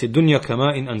الْحَيَاةِ الدُّنْيَا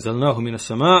كَمَاءٍ أَنزَلْنَاهُ مِنَ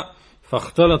السَّمَاءِ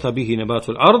فَاخْتَلَطَ بِهِ نَبَاتُ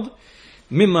الْأَرْضِ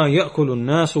مِمَّا يَأْكُلُ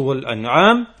النَّاسُ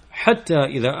وَالْأَنْعَامُ حَتَّى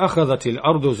إِذَا أَخَذَتِ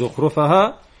الْأَرْضُ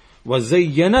زُخْرُفَهَا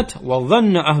وَزَيَّنَتْ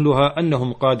وَظَنَّ أَهْلُهَا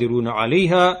أَنَّهُمْ قَادِرُونَ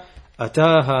عَلَيْهَا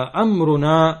أَتَاهَا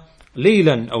أَمْرُنَا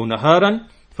لَيْلًا أَوْ نَهَارًا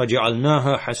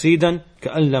فَجَعَلْنَاهَا حَسِيدًا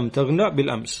كَأَنْ لَمْ تَغْنَ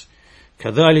بِالْأَمْسِ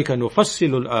كَذَلِكَ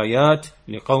نُفَصِّلُ الْآيَاتِ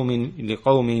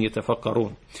لِقَوْمٍ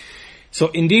يَتَفَكَّرُونَ. So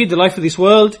indeed, the life of this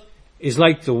world is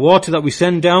like the water that we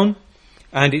send down,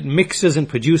 and it mixes and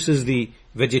produces the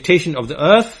vegetation of the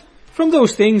earth from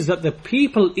those things that the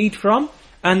people eat from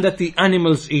and that the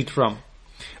animals eat from,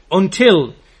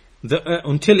 until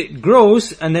it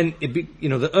grows, and then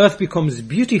the earth becomes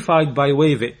beautified by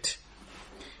way of it,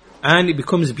 and it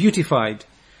becomes beautified.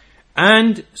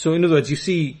 And so, in other words, you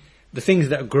see the things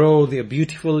that grow, they are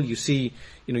beautiful. You see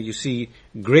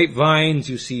grapevines,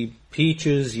 you see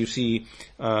peaches, you see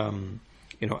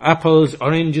apples,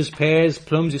 oranges, pears,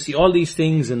 plums. You see all these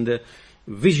things, and the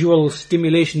visual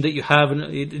stimulation that you have, and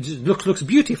it just looks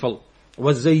beautiful.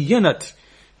 وَزَيَّنَتْ,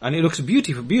 and it looks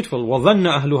beautiful.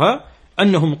 وَظَنَّ أَهْلُهَا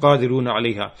أَنَّهُمْ قَادِرُونَ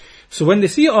عَلَيْهَا. So when they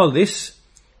see all this,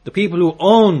 the people who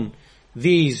own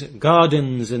these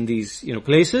gardens and these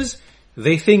places,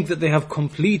 they think that they have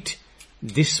complete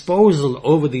disposal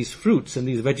over these fruits and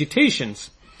these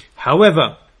vegetations.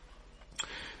 However,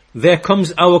 there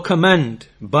comes our command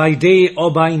by day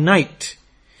or by night,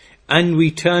 and we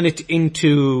turn it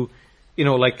into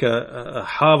like a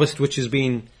harvest which has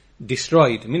been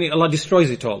destroyed. Meaning Allah destroys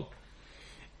it all.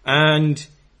 And,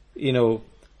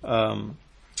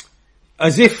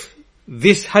 as if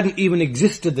this hadn't even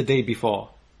existed the day before.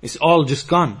 It's all just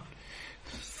gone.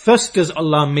 Thus does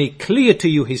Allah make clear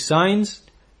His signs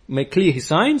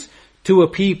to a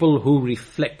people who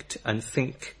reflect and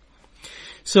think.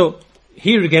 So,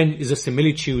 here again is a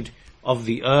similitude of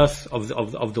the earth,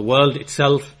 of the world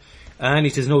itself, and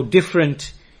it is no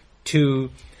different to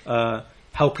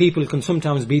how people can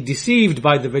sometimes be deceived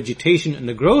by the vegetation and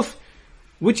the growth,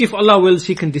 which if Allah wills,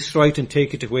 He can destroy it and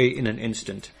take it away in an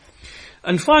instant.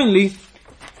 And finally,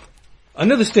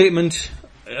 another statement,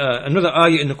 another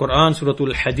ayah in the Quran, Surah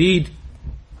Al-Hadid,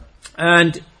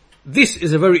 and this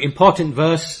is a very important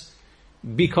verse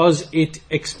because it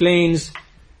explains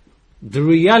the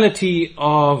reality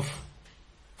of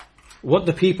what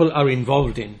the people are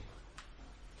involved in.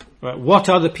 Right? What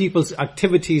are the people's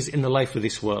activities in the life of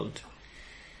this world?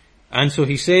 And so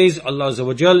He says, Allah Azza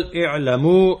wa Jal,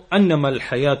 اعلموا أنما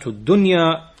الحياة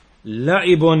الدنيا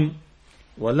لعب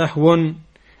ولهو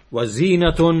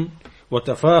وزينة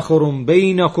وتفاخر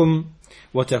بينكم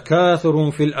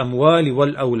وتكاثر في الأموال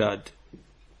والأولاد.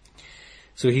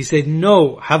 So He said,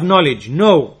 no, have knowledge,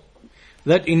 no,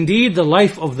 that indeed the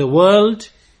life of the world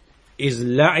is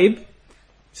la'ib,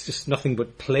 it's just nothing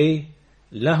but play,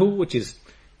 lahu, which is,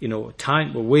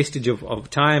 time, or wastage of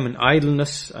time and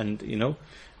idleness, and,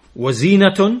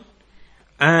 wazinatun,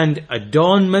 and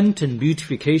adornment and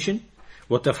beautification,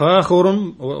 وَتَفَاخُرٌ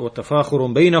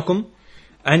بَيْنَكُمْ,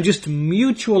 and just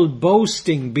mutual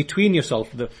boasting between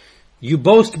yourself. You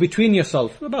boast between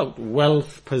yourself about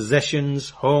wealth, possessions,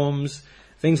 homes,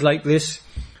 things like this.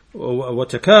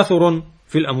 وَتَكَاثُرٌ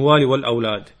فِي الْأَمْوَالِ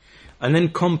وَالْأَوْلَادِ, and then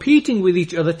competing with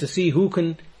each other to see who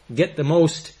can get the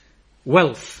most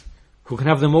wealth, who can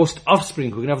have the most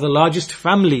offspring, who can have the largest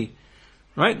family.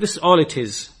 Right? This is all it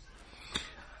is.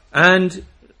 And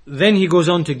then he goes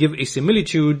on to give a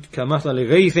similitude. كَمَثَلِ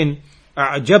غَيْثٍ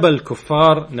أَعْجَبَ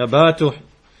الْكُفَّارِ نَبَاتُهُ.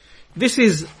 This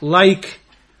is like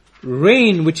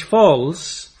rain which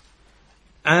falls,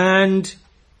 and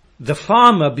the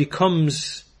farmer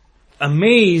becomes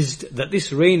amazed that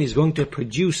this rain is going to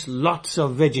produce lots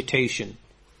of vegetation.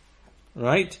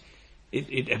 Right?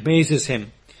 It amazes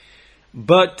him.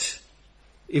 But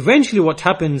eventually what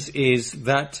happens is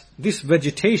that this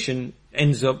vegetation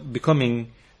ends up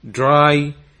becoming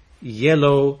dry,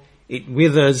 yellow, it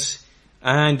withers,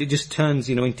 and it just turns,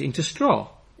 into straw.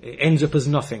 It ends up as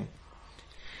nothing.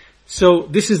 So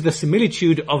this is the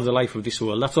similitude of the life of this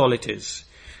world. That's all it is.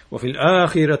 وَفِي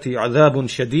الْآخِرَةِ عَذَابٌ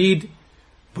شَدِيدٌ.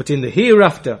 But in the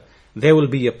hereafter, there will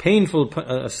be a painful,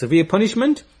 severe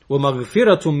punishment.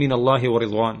 وَمَغْفِرَةٌ مِّنَ اللَّهِ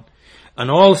وَرِضْوَانٌ. And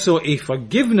also a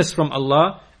forgiveness from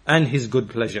Allah and His good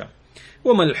pleasure.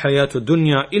 وَمَا الْحَيَاةُ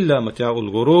الدُّنْيَا إِلَّا مَتَاعُ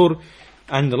الْغُرُورِ.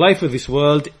 And the life of this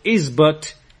world is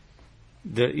but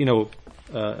the,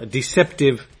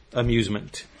 deceptive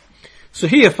amusement. So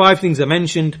here 5 things are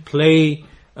mentioned: play,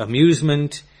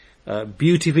 amusement,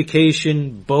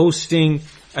 beautification, boasting,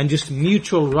 and just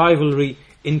mutual rivalry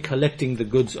in collecting the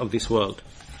goods of this world.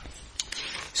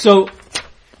 So,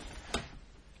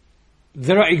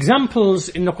 there are examples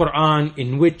in the Quran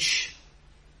in which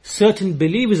certain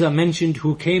believers are mentioned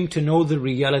who came to know the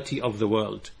reality of the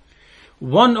world.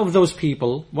 One of those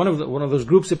people, one of those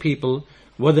groups of people,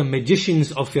 were the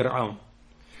magicians of Fir'aun.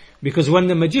 Because when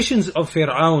the magicians of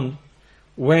Fir'aun,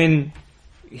 when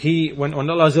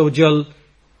Allah Azza wa Jal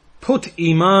put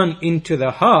Iman into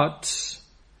their hearts,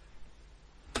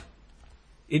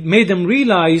 it made them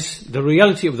realize the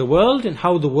reality of the world and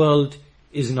how the world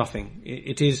is nothing.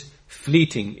 It is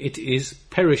fleeting. It is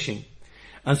perishing.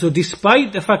 And so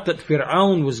despite the fact that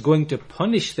Fir'aun was going to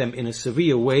punish them in a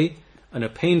severe way and a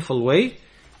painful way,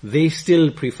 they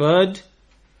still preferred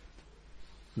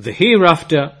the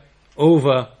hereafter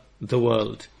over the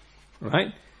world.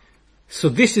 Right? So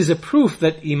this is a proof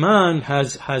that Iman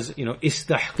has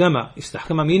istahkama.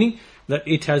 Istahkama meaning that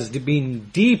it has been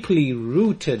deeply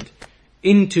rooted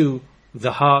into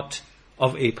the heart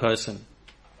of a person.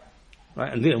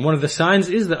 Right? And one of the signs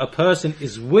is that a person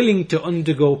is willing to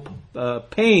undergo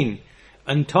pain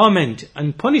and torment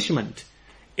and punishment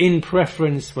in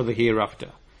preference for the hereafter.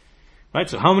 Right?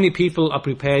 So how many people are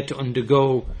prepared to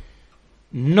undergo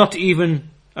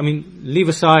leave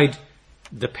aside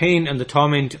the pain and the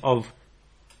torment of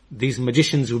these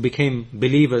magicians who became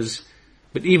believers,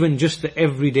 but even just the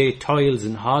everyday toils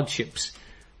and hardships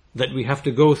that we have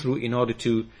to go through in order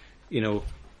to,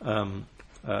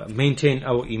 maintain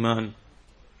our Iman.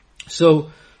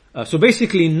 So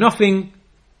basically nothing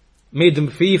made them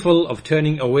fearful of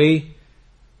turning away,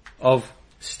 of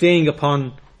staying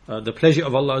upon the pleasure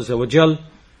of Allah Azza wa Jal.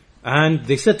 And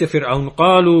they said to Fir'aun,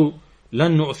 قالوا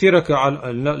لن نؤثرك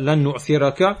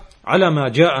على ما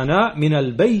جاءنا من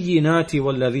البينات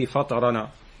والذي فطرنا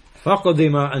فقض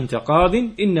ما أنت قاض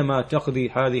إنما تقضي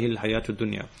هذه الحياة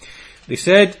الدنيا. They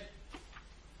said,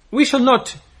 we shall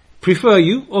not prefer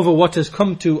you over what has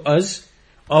come to us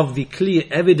of the clear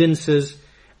evidences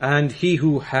and He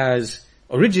who has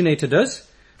originated us.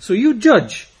 So you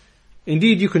judge.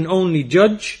 Indeed, you can only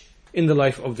judge in the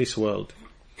life of this world.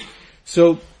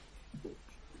 So,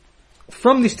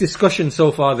 from this discussion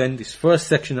so far then, this first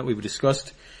section that we've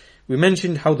discussed, we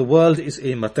mentioned how the world is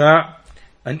a mata'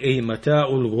 and a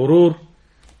mata'ul ghurur,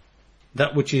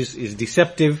 that which is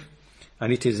deceptive,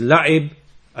 and it is la'ib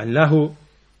and lahu,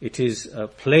 it is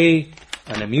play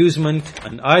and amusement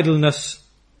and idleness,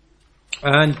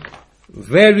 and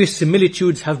various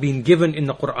similitudes have been given in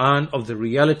the Quran of the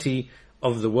reality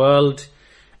of the world.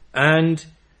 And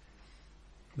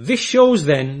this shows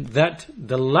then that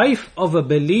the life of a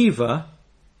believer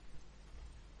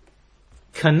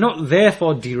cannot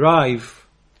therefore derive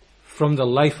from the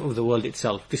life of the world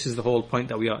itself. This is the whole point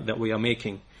that we are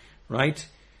making, right?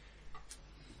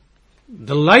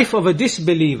 The life of a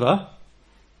disbeliever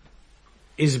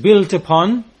is built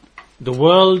upon the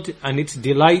world and its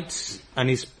delights and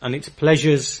its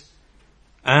pleasures,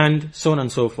 and so on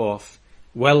and so forth.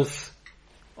 Wealth,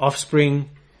 offspring,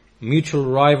 mutual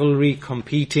rivalry,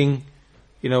 competing,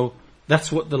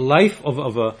 that's what the life of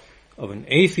an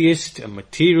atheist, a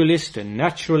materialist, a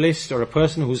naturalist, or a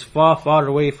person who's far, far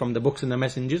away from the books and the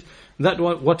messengers,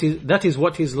 that is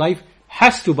what his life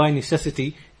has to by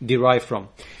necessity derive from.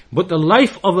 But the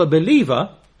life of a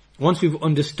believer, once we've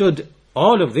understood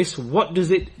all of this, what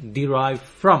does it derive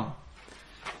from?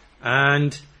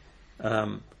 And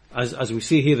as we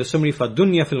see here, the summary,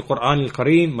 فَالدُّنْيَا فِي الْقُرْآنِ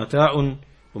الْكَرِيمِ مَتَاعٌ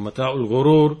وَمَتَاعُ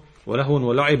الْغُرُورِ وَلَهٌ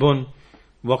وَلَعِبٌ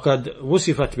وَقَدْ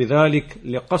وُصِفَتْ بِذَلِكَ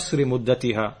لِقَصْرِ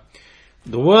مُدَّتِهَا.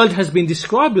 The world has been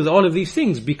described with all of these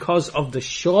things because of the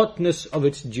shortness of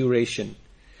its duration.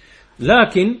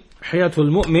 لكن حياة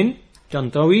المؤمن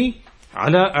تنطوي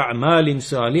على أعمال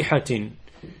صالحة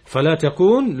فلا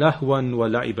تكون لهوا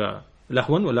ولعبا.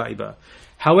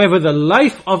 However, the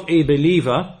life of a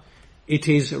believer, it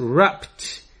is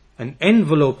wrapped and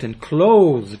enveloped and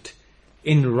clothed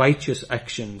in righteous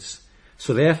actions.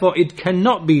 So therefore it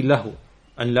cannot be lahu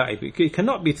and la'ib. It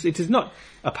cannot be, it is not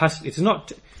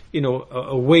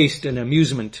a waste and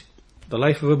amusement. The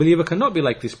life of a believer cannot be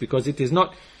like this because it's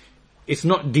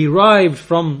not derived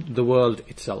from the world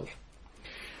itself.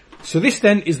 So this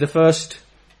then is the first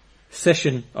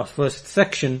session or first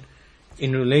section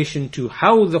in relation to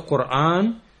how the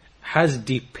Quran has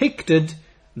depicted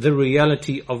the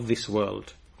reality of this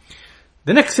world.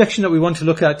 The next section that we want to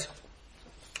look at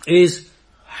is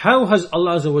how has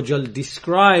Allah Azza wa Jal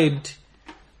described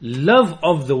love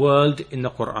of the world in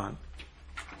the Quran.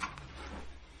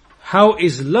 How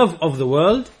is love of the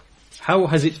world, how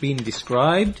has it been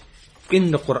described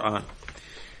in the Quran?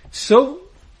 So,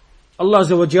 Allah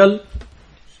Azza wa Jal,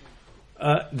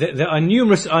 there are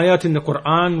numerous ayat in the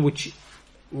Quran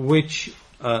which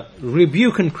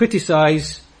rebuke and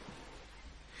criticize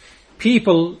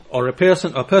people or a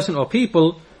person or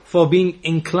people for being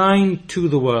inclined to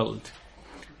the world.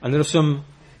 And there are some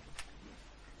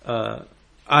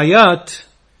ayat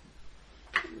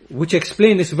which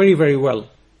explain this very, very well,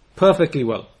 perfectly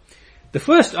well. The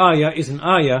first ayah is an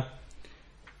ayah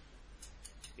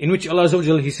in which Allah Azza wa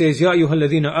Jalla, He says, يَا أَيُّهَا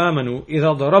الَّذِينَ آمَنُوا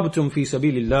إِذَا ضَرَبْتُمْ فِي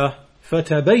سَبِيلِ اللَّهِ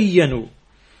فَتَبَيَّنُوا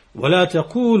وَلَا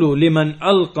تَقُولُوا لِمَنْ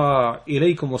أَلْقَى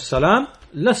إِلَيْكُمُ السَّلَامَ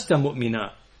لَسْتَ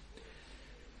مُؤْمِنًا.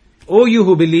 O you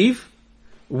who believe,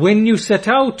 when you set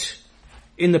out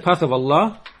in the path of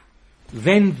Allah,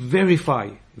 then verify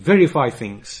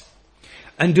things.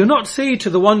 And do not say to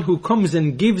the one who comes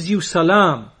and gives you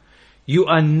salam, you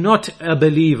are not a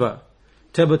believer.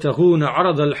 تَبْتَغُونَ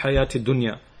عَرَضَ الْحَيَاةِ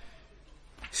الدُّنْيَا,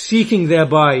 seeking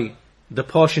thereby the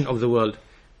portion of the world.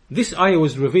 This ayah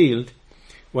was revealed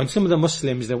when some of the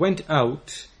Muslims, they went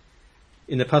out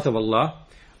in the path of Allah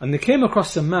and they came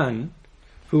across a man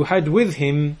who had with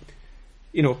him,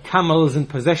 camels and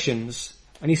possessions,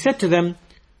 and he said to them,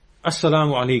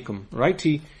 Assalamu alaikum, right?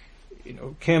 He,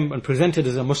 came and presented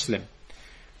as a Muslim.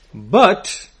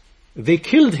 But they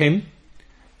killed him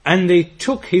and they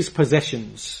took his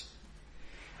possessions.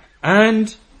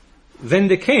 And then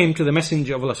they came to the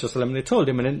Messenger of Allah and they told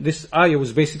him, and this ayah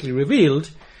was basically revealed.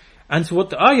 And so what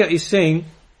the ayah is saying,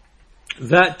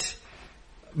 that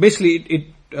basically it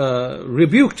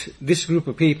rebuked this group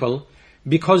of people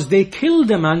because they killed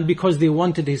the man because they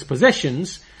wanted his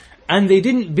possessions and they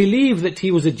didn't believe that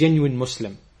he was a genuine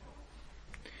Muslim.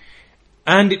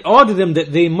 And it ordered them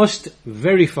that they must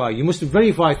verify. You must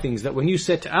verify things, that when you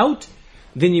set out,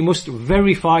 then you must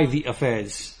verify the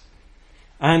affairs.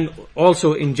 And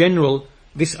also in general,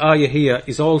 this ayah here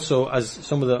is also, as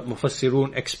some of the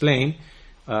Mufassirun explain,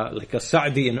 like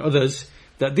As-Sa'di and others,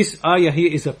 that this ayah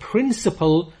here is a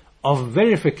principle of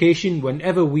verification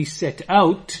whenever we set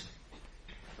out.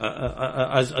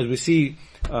 As we see,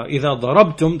 إِذَا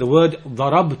ضَرَبْتُمْ, the word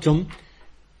ضَرَبْتُمْ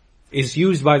is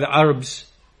used by the Arabs.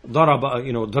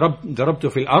 ضَرَبْتُ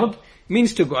فِي الْأَرْضِ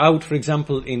means to go out, for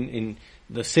example, in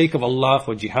the sake of Allah,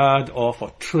 for jihad, or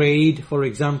for trade, for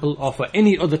example, or for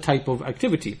any other type of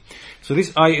activity. So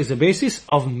this ayah is the basis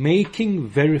of making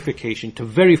verification, to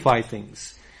verify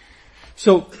things.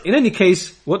 So, in any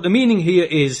case, what the meaning here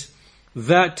is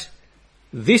that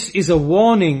this is a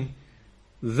warning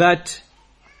that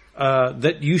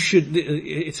you should,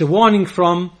 it's a warning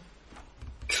from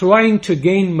trying to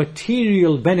gain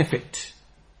material benefit.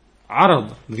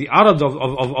 Arad, the arad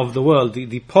of the world,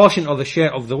 the portion or the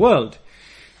share of the world,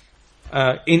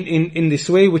 in this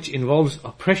way which involves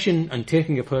oppression and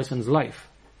taking a person's life.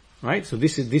 Right? So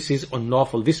this is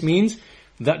unlawful. This means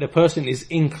that the person is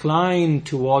inclined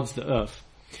towards the earth.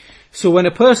 So when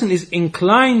a person is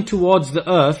inclined towards the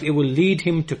earth, it will lead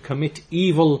him to commit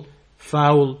evil,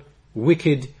 foul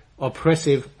wicked,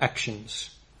 oppressive actions.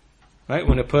 Right?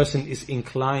 When a person is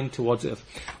inclined towards earth.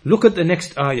 Look at the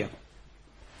next ayah.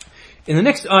 In the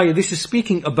next ayah, this is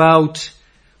speaking about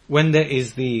when there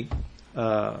is the,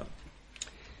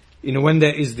 when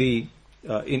there is the,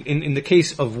 in the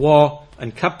case of war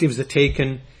and captives are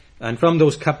taken, and from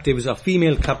those captives are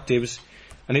female captives,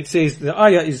 and it says, the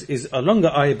ayah is a longer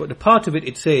ayah, but the part of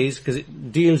it says, because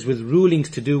it deals with rulings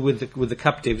to do with the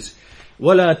captives,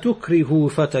 وَلَا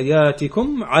تُكْرِهُ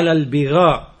فَتَيَاتِكُمْ عَلَى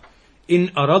الْبِغَاءِ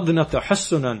إِنْ أَرَضْنَا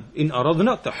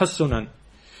تَحَسُّنًا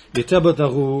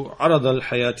لِتَبْتَغُوا عَرَضَ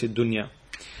الْحَيَاةِ الدُّنْيَا.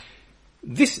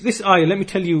 This ayah, let me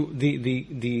tell you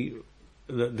the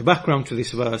background to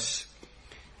this verse,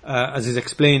 as is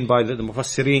explained by the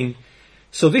Mufassirin.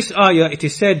 So this ayah, it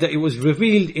is said that it was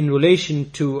revealed in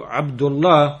relation to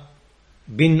Abdullah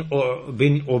bin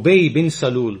Ubay bin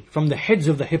Salul, from the heads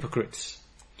of the hypocrites.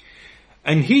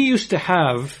 And he used to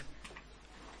have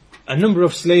a number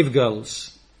of slave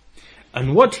girls.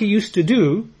 And what he used to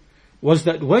do was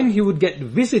that when he would get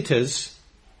visitors,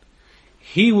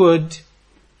 he would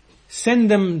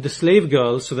send them the slave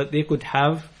girls so that they could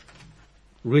have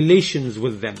relations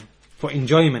with them for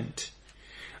enjoyment.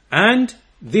 And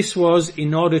this was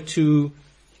in order to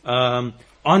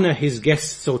honor his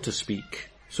guests, so to speak.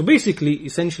 So basically,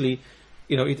 essentially,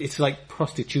 it's like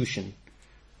prostitution.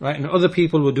 Right? And other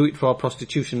people will do it for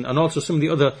prostitution. And also some of the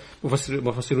other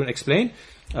Mufassirun explain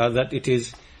that it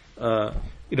is,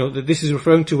 that this is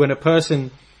referring to when a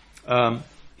person,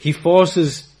 he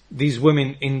forces these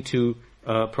women into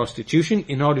prostitution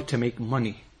in order to make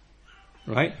money.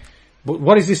 Right? But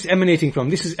what is this emanating from?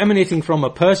 This is emanating from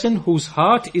a person whose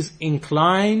heart is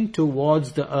inclined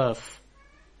towards the earth.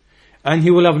 And he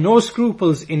will have no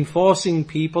scruples in forcing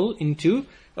people into,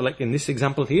 like in this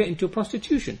example here, into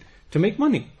prostitution to make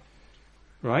money.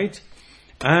 Right?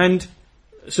 And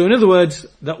so in other words,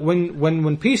 that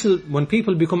when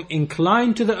people become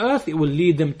inclined to the earth, it will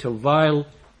lead them to vile,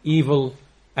 evil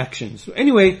actions. So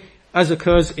anyway, as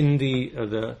occurs in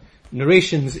the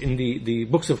narrations in the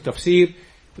books of tafsir,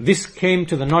 this came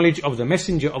to the knowledge of the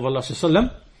Messenger of Allah sallallahu alaihi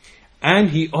wasallam, and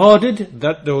he ordered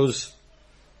that those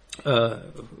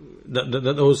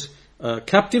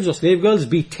captives or slave girls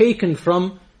be taken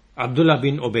from Abdullah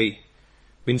bin Ubay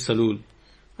bin Salul.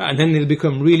 And then they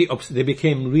became really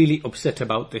upset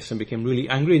about this and became really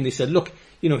angry, and they said, look,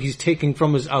 he's taking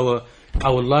from us our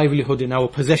livelihood and our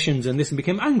possessions, and this, and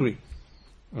became angry.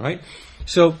 All right?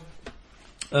 So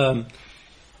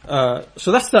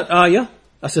that's that ayah.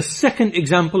 That's a second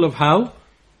example of how,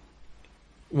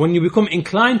 when you become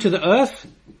inclined to the earth,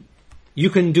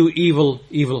 you can do evil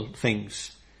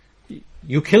things.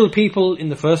 You kill people in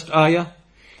the first ayah.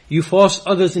 You force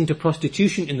others into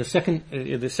prostitution in the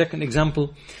second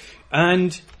example.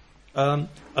 And a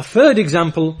third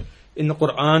example in the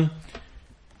Quran,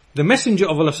 the Messenger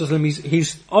of Allah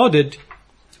he's ordered,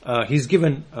 he's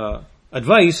given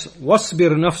advice,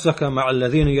 وَاصْبِرْ نَفْسَكَ مَعَ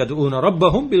الَّذِينَ يَدْعُونَ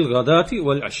رَبَّهُمْ بِالْغَدَاةِ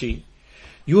وَالْعَشِيِّ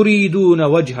يُرِيدُونَ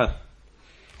وَجْهَهُ.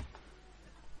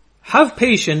 Have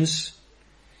patience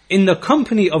in the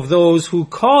company of those who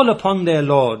call upon their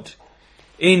Lord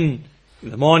in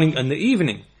the morning and the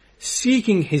evening,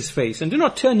 seeking His face. And do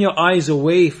not turn your eyes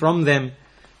away from them,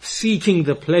 seeking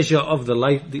the pleasure of the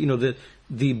life,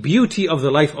 the beauty of the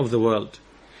life of the world.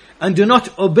 And do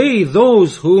not obey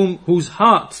those whose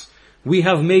hearts we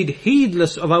have made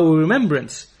heedless of our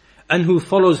remembrance, and who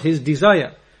follows his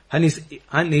desire, and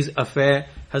his affair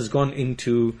has gone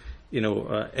into,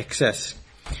 excess.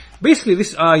 Basically,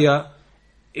 this ayah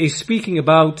is speaking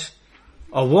about,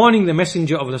 or warning the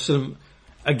Messenger of Allah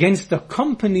against the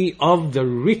company of the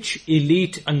rich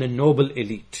elite and the noble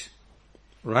elite.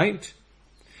 Right?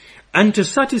 And to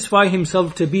satisfy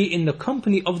himself to be in the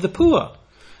company of the poor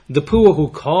who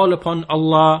call upon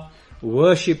Allah,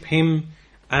 worship Him,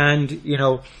 and,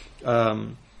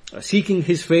 seeking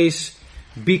His face,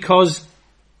 because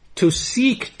to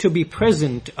seek to be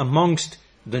present amongst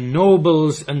the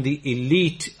nobles and the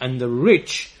elite and the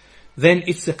rich, then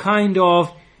it's a kind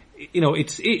of,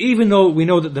 it's, even though we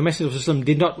know that the Messenger of Islam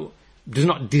does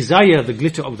not desire the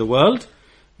glitter of the world,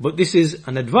 but this is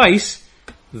an advice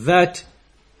that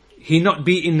he not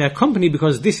be in their company,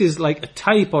 because this is like a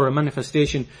type or a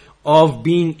manifestation of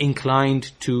being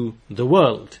inclined to the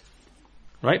world.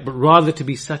 Right? But rather to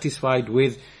be satisfied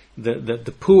with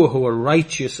the poor who are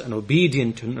righteous and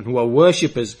obedient and who are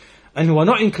worshippers and who are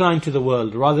not inclined to the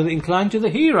world, rather they're inclined to the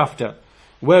hereafter.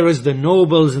 Whereas the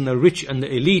nobles and the rich and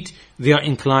the elite, they are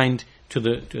inclined to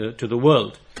the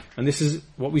world. And this is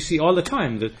what we see all the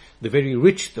time. The very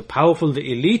rich, the powerful,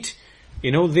 the elite,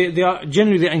 they are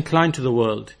generally inclined to the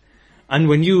world. And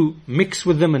when you mix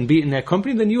with them and be in their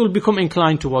company, then you will become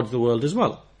inclined towards the world as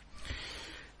well.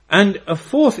 And a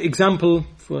fourth example,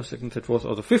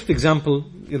 the fifth example,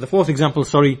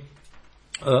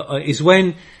 is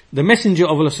when the Messenger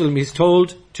of Allah is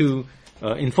told to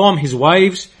inform his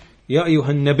wives, Ya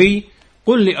ayyuhan nabi,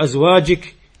 qul li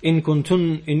azwajik in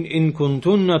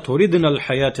kuntunna turidna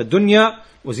al-hayata dunya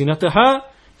wa zinataha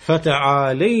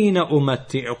fata'alayna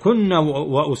umatti'kunna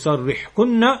wa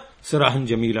usarrihkunna sarahan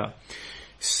jamila.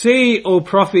 Say, O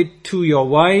Prophet, to your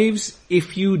wives,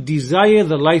 if you desire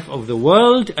the life of the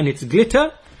world and its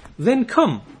glitter, then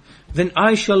come. Then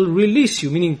I shall release you,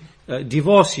 meaning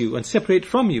divorce you and separate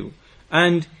from you,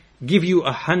 and give you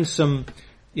a handsome,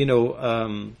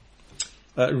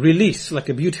 release, like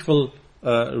a beautiful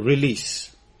release.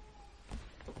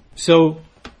 So,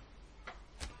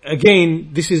 again,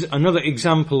 this is another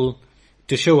example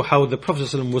to show how the Prophet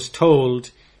ﷺ was told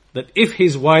that if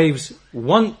his wives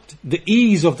want the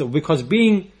ease of because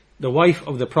being the wife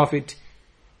of the Prophet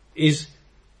is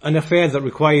an affair that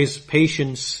requires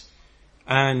patience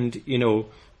and,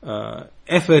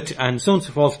 effort and so on and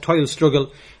so forth, toil,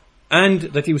 struggle, and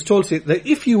that he was told that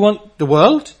if you want the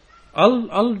world,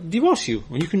 I'll divorce you,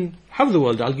 and you can have the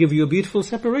world, I'll give you a beautiful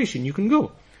separation, you can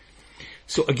go.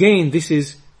 So again, this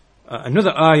is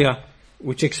another ayah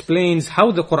which explains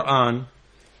how the Quran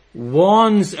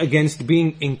warns against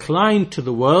being inclined to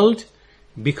the world,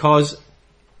 because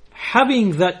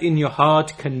having that in your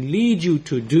heart can lead you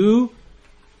to do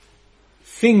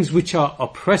things which are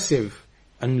oppressive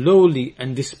and lowly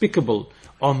and despicable,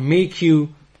 or make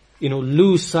you,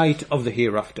 lose sight of the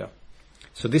hereafter.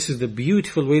 So this is the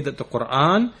beautiful way that the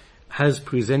Quran has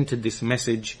presented this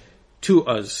message to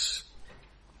us.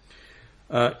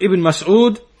 Ibn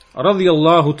Mas'ud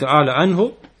radiyallahu ta'ala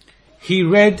anhu, he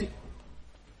read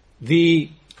the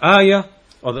ayah,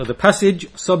 or the passage,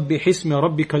 Sabbih isma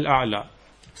rabbikal a'la.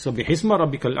 Sabbih isma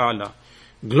rabbikal a'la.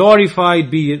 Glorify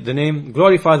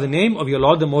the name of your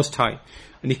Lord the Most High.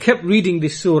 And he kept reading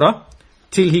this surah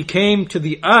till he came to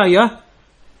the ayah,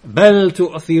 Bal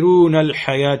tu'thiruna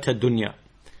al-hayata dunya.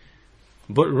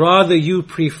 But rather you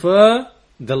prefer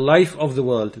the life of the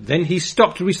world. Then he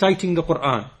stopped reciting the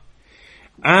Quran.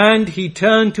 And he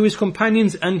turned to his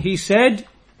companions and he said,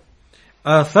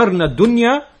 Atharna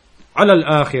dunya ala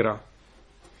al-akhirah.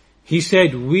 He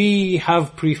said, we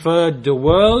have preferred the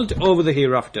world over the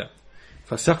hereafter.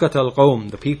 فَسَكَتَ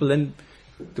الْقَوْمِ. The people then,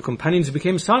 the companions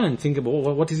became silent, thinking,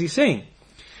 what is he saying?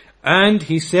 And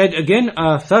he said again,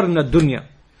 آثَرْنَا الدُّنْيَا.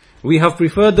 We have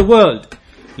preferred the world.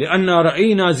 لِأَنَّا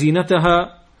رَأَيْنَا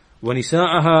زِينَتَهَا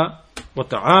وَنِسَاءَهَا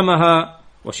وَطَعَامَهَا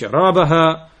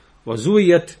وَشَرَابَهَا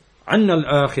وَزُوِيَتْ عَنَّا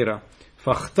الْآخِرَةِ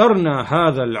فَاخْتَرْنَا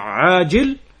هَذَا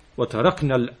الْعَاجِلِ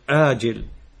وَتَرَكْنَا الْآجِلِ.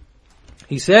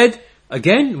 He said,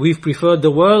 again, we've preferred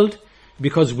the world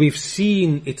because we've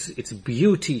seen its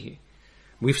beauty.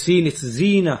 We've seen its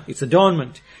zina, its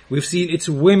adornment. We've seen its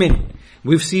women.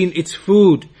 We've seen its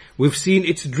food. We've seen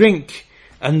its drink.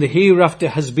 And the hereafter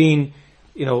has been,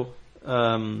 veiled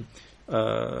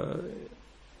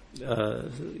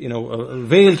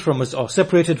from us or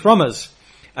separated from us.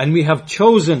 And we have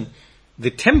chosen the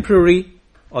temporary,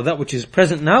 or that which is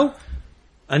present now,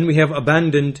 and we have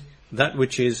abandoned that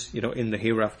which is, in the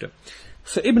hereafter.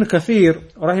 So Ibn Kathir,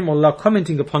 rahimahullah,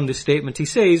 commenting upon this statement, he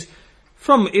says,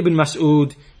 from Ibn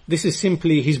Mas'ud, this is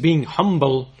simply, he's being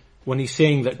humble when he's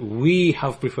saying that we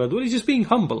have preferred. Well, he's just being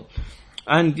humble.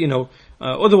 And,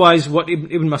 otherwise what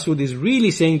Ibn Mas'ud is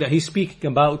really saying, that he's speaking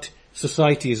about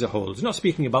society as a whole. He's not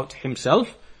speaking about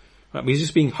himself. Right? He's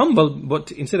just being humble,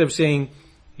 but instead of saying,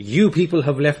 you people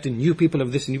have left and you people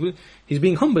have this and you, he's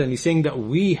being humble and he's saying that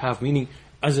we have, meaning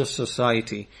as a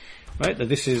society. Right? That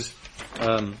this is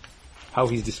how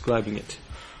he's describing it.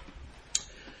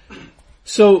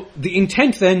 So the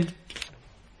intent then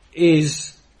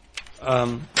is,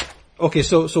 so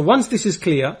once this is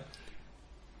clear,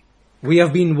 we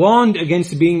have been warned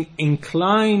against being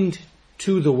inclined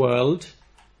to the world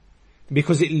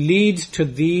because it leads to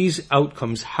these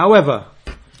outcomes. However,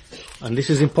 and this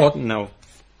is important now,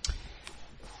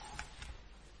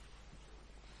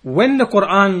 when the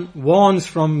Quran warns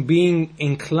from being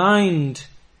inclined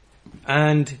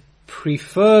and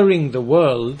preferring the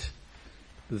world,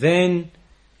 then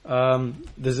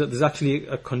there's actually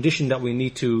a condition that we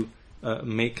need to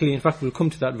make clear. In fact, we'll come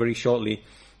to that very shortly.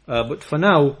 But for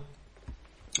now,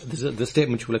 the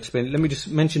statement will explain. Let me just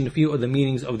mention a few of the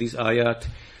meanings of these ayat.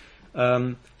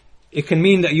 It can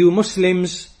mean that you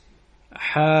Muslims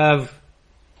have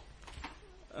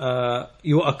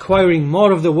you are acquiring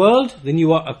more of the world than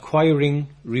you are acquiring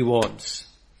rewards.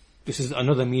 This is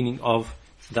another meaning of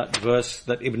that verse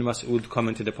that Ibn Mas'ud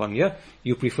commented upon. Yeah,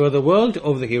 you prefer the world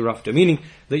over the hereafter, meaning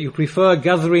that you prefer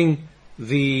gathering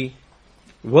the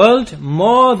world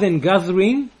more than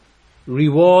gathering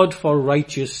reward for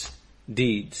righteous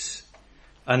deeds.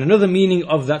 And another meaning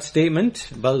of that statement,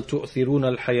 بَلْ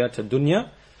تُؤْثِرُونَ الْحَيَاةَ الدُّنْيَا,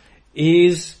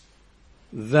 is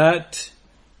that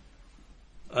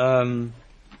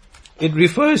it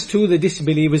refers to the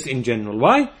disbelievers in general.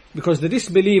 Why? Because the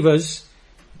disbelievers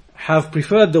have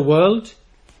preferred the world,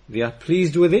 they are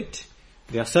pleased with it,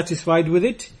 they are satisfied with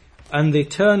it, and they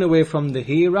turn away from the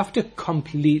hereafter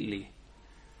completely.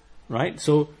 Right?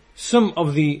 So some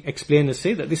of the explainers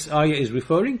say that this ayah is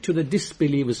referring to the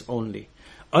disbelievers only.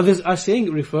 Others are saying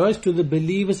it refers to the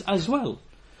believers as well.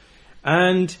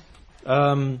 And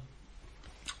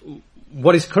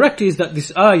what is correct is that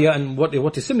this ayah and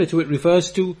what is similar to it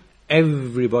refers to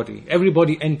everybody.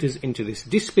 Everybody enters into this.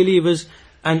 Disbelievers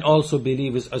and also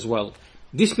believers as well.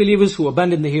 Disbelievers who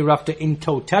abandon the hereafter in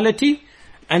totality,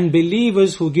 and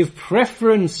believers who give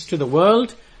preference to the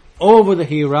world over the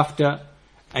hereafter,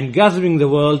 and gathering the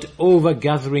world over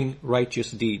gathering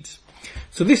righteous deeds.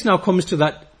 So this now comes to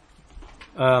that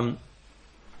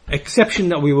exception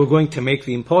that we were going to make,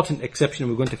 the important exception.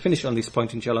 We're going to finish on this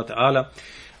point, inshallah ta'ala.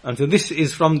 And so this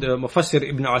is from the Mufassir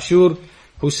Ibn Ashur,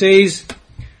 who says,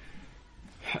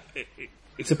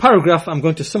 it's a paragraph, I'm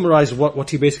going to summarize what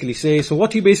he basically says. So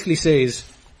what he basically says,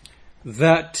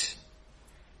 that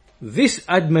this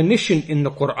admonition in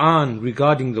the Quran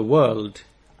regarding the world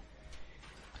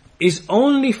is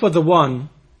only for the one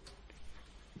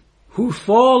who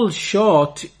falls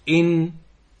short in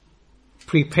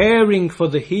preparing for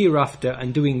the hereafter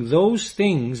and doing those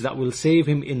things that will save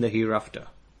him in the hereafter.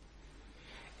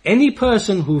 Any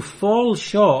person who falls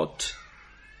short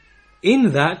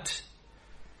in that,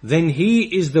 then he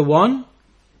is the one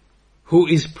who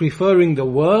is preferring the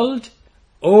world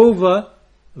over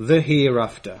the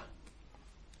hereafter.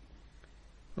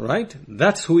 Right?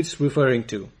 That's who it's referring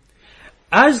to.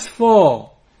 As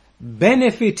for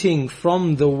benefiting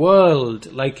from the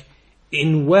world, like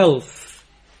in wealth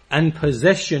and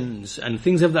possessions and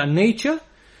things of that nature,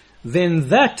 then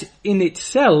that in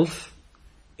itself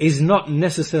is not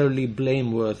necessarily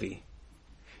blameworthy.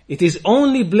 It is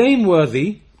only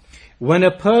blameworthy when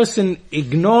a person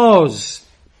ignores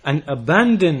and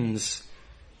abandons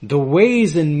the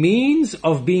ways and means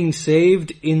of being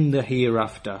saved in the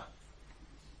hereafter.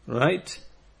 Right?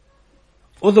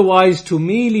 Otherwise, to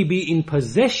merely be in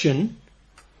possession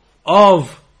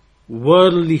of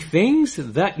worldly things,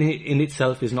 that in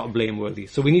itself is not blameworthy.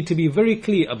 So we need to be very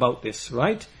clear about this,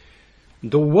 right?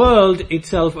 The world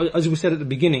itself, as we said at the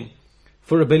beginning,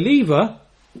 for a believer,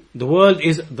 the world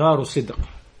is daru sidq,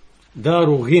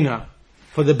 daru ghina,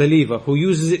 for the believer who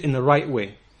uses it in the right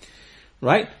way.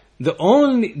 Right?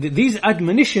 These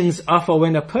admonitions are for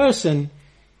when a person,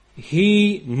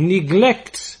 he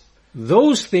neglects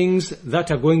those things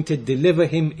that are going to deliver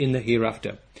him in the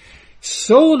hereafter.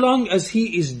 So long as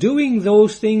he is doing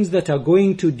those things that are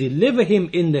going to deliver him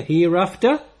in the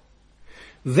hereafter,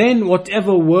 then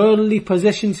whatever worldly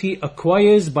possessions he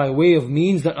acquires by way of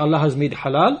means that Allah has made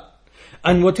halal,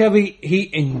 and whatever he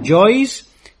enjoys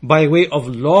by way of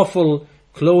lawful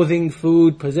clothing,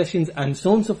 food, possessions, and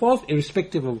so on and so forth,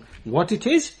 irrespective of what it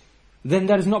is, then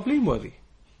that is not blameworthy.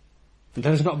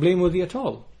 That is not blameworthy at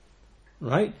all.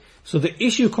 Right? So the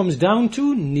issue comes down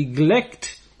to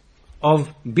neglect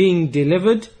of being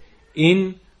delivered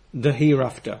in the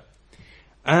hereafter.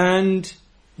 And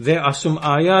there are some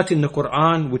ayat in the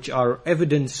Quran which are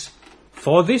evidence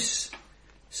for this.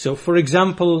 So for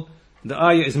example, the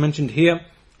ayah is mentioned here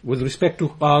with respect to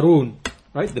Qarun,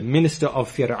 right? The minister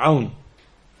of Fir'aun,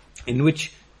 in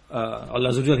which Allah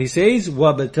Azza wa Jalla, He says,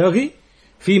 وَابْتَغِ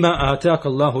فِيمَا آتَاكَ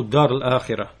اللَّهُ الدَّارَ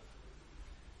الْآخِرَةِ.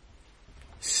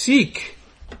 Seek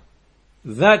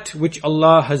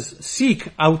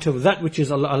out of that which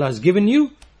is Allah has given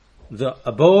you, the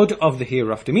abode of the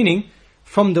hereafter. Meaning,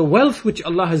 from the wealth which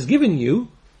Allah has given you,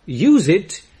 use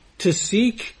it to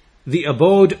seek the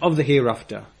abode of the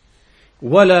hereafter.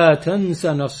 وَلَا تَنْسَ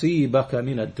نَصِيبَكَ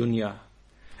مِنَ الدُّنْيَا.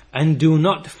 And do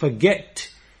not forget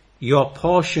your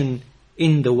portion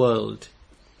in the world.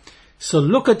 So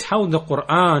look at how the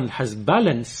Quran has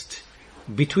balanced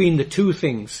between the two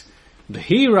things, the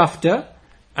hereafter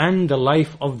and the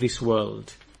life of this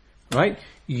world. Right?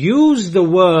 Use the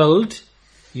world,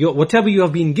 whatever you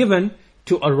have been given,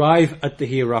 to arrive at the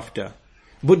hereafter.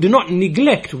 But do not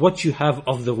neglect what you have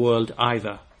of the world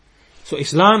either. So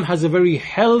Islam has a very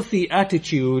healthy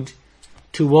attitude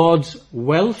towards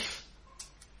wealth,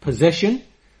 possession,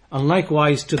 and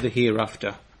likewise to the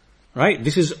hereafter. Right?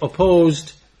 This is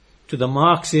opposed to the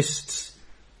Marxists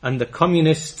and the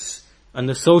communists and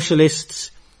the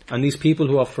socialists and these people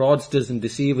who are fraudsters and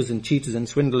deceivers and cheaters and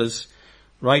swindlers,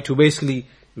 right, who basically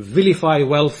vilify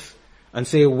wealth and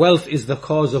say wealth is the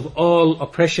cause of all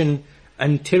oppression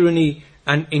and tyranny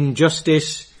and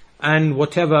injustice and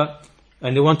whatever,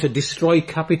 and they want to destroy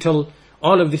capital.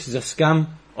 All of this is a scam.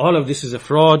 All of this is a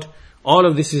fraud. All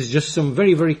of this is just some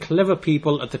very, very clever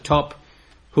people at the top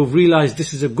who've realized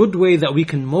this is a good way that we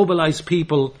can mobilize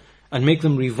people and make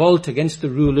them revolt against the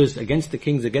rulers, against the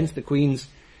kings, against the queens,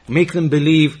 make them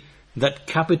believe that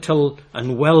capital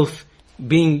and wealth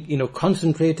being,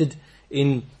 concentrated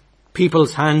in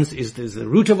people's hands is the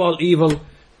root of all evil.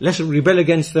 Let's rebel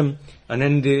against them. And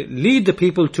then they lead the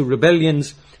people to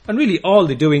rebellions. And really all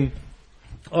they're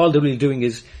really doing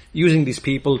is using these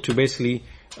people to basically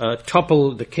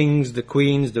topple the kings, the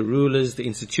queens, the rulers, the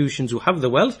institutions who have the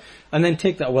wealth, and then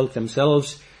take that wealth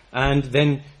themselves, and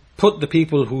then put the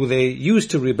people who they use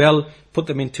to rebel, put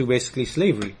them into basically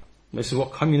slavery. This is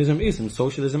what communism is and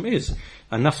socialism is.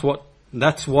 And that's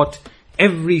what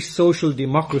every social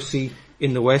democracy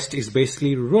in the West is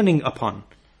basically running upon.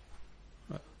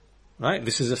 Right?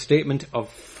 This is a statement of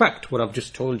fact, what I've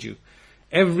just told you.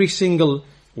 Every single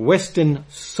Western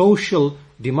social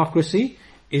democracy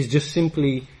is just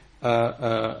simply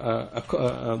a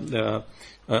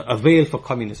veil for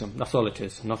communism. That's all it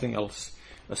is, nothing else.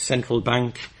 A central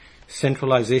bank,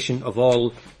 centralization of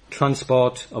all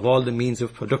transport, of all the means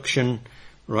of production,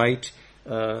 right?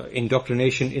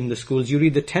 Indoctrination in the schools. You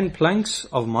read the 10 planks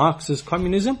of Marx's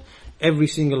communism, every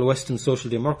single Western social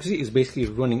democracy is basically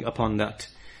running upon that.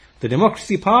 The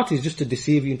democracy part is just to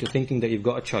deceive you into thinking that you've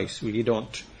got a choice. Well, you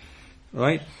don't.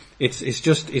 Right? It's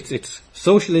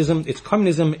socialism, it's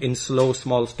communism in slow,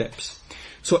 small steps.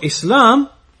 So Islam,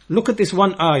 look at this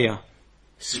one ayah,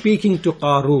 speaking to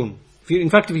Qarun. In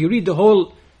fact, if you read the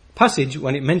whole passage,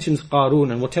 when it mentions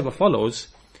Qarun and whatever follows,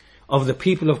 of the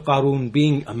people of Qarun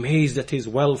being amazed at his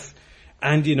wealth,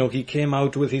 and he came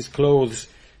out with his clothes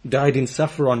dyed in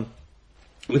saffron,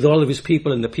 with all of his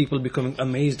people, and the people becoming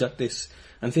amazed at this,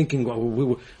 and thinking,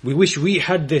 well, we wish we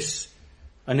had this.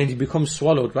 And then he becomes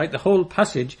swallowed, right? The whole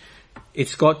passage,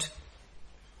 it's got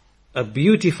a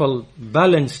beautiful,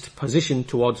 balanced position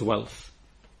towards wealth.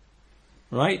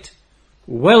 Right?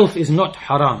 Wealth is not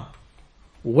haram.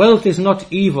 Wealth is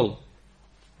not evil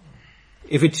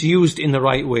if it's used in the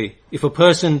right way. If a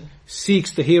person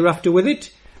seeks the hereafter with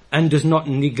it and does not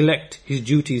neglect his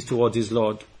duties towards his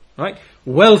Lord. Right?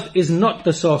 Wealth is not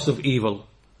the source of evil.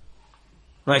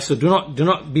 Right? So do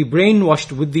not be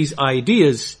brainwashed with these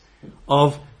ideas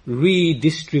of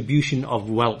redistribution of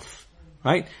wealth,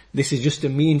 right? This is just a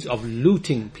means of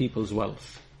looting people's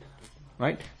wealth,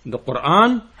 right? The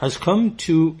Quran has come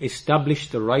to establish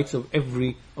the rights of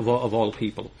of all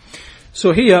people.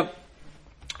 So here,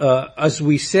 as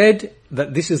we said,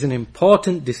 that this is an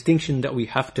important distinction that we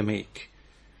have to make,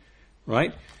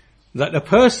 right? That a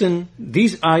person,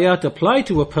 these ayat apply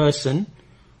to a person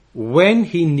when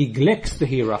he neglects the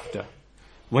hereafter.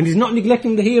 When he's not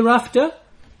neglecting the hereafter,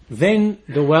 then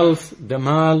the wealth, the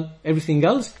mal, everything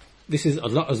else, this is,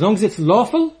 as long as it's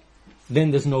lawful,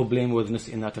 then there's no blameworthiness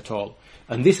in that at all.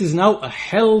 And this is now a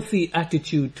healthy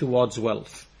attitude towards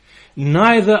wealth.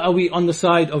 Neither are we on the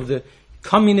side of the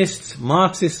communists,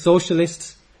 Marxists,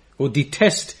 socialists, who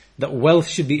detest that wealth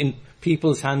should be in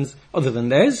people's hands other than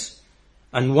theirs,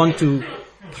 and want to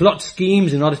plot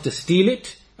schemes in order to steal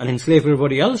it and enslave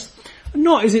everybody else.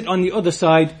 Nor is it on the other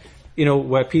side,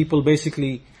 where people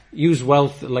basically use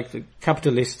wealth like the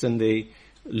capitalists, and they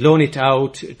loan it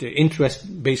out to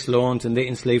interest-based loans, and they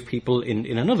enslave people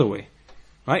in another way.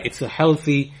 Right? It's a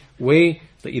healthy way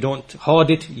that you don't hoard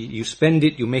it, you spend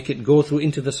it, you make it go through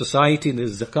into the society,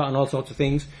 there's zakah and all sorts of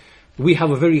things. We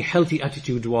have a very healthy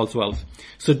attitude towards wealth.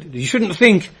 So you shouldn't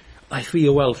think, I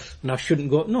fear wealth, and I shouldn't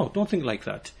go. No, don't think like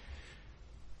that.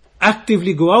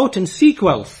 Actively go out and seek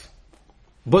wealth,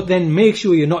 but then make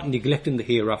sure you're not neglecting the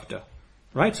hereafter.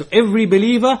 Right? So every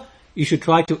believer, you should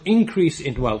try to increase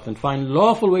in wealth and find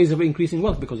lawful ways of increasing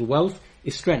wealth, because wealth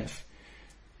is strength.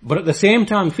 But at the same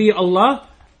time, fear Allah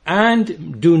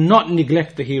and do not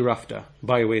neglect the hereafter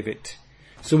by way of it.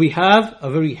 So we have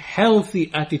a very healthy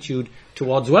attitude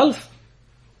towards wealth.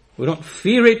 We don't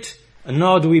fear it, and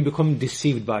nor do we become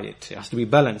deceived by it. It has to be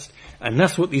balanced. And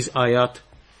that's what these ayat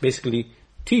basically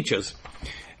teach us.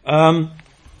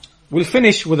 We'll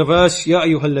finish with a verse, يَا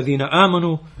أَيُّهَا الَّذِينَ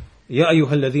آمَنُوا يا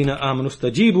أيها الذين آمنوا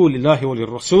استجيبوا لله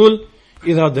وللرسول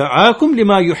إذا دعاكم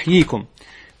لما يحييكم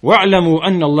واعلموا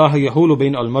أن الله يحول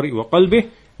بين المرء وقلبه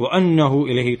وأنه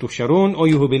إليه تحشرون. O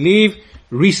you who believe,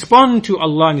 respond to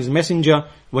Allah and His Messenger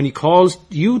when He calls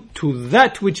you to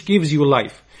that which gives you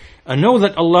life, and know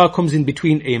that Allah comes in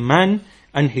between a man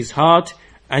and his heart,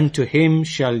 and to him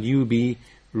shall you be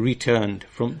returned.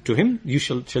 To him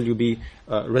shall you be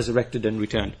resurrected and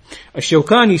returned.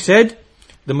 Ash-Shawkani said,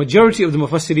 the majority of the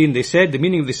Mufassirin, they said, the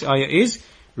meaning of this ayah is,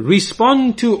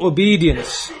 respond to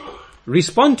obedience.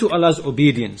 Respond to Allah's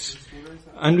obedience.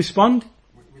 And respond?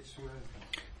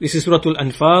 This is Surah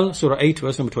Al-Anfal, Surah 8,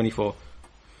 verse number 24.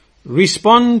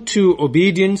 Respond to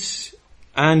obedience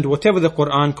and whatever the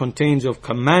Quran contains of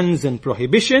commands and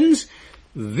prohibitions.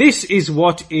 This is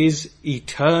what is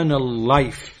eternal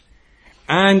life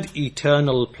and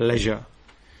eternal pleasure.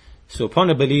 So upon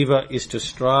a believer is to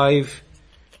strive,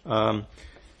 and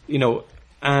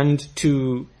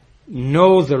to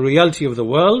know the reality of the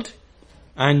world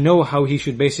and know how he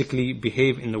should basically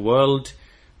behave in the world,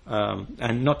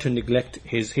 and not to neglect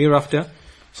his hereafter.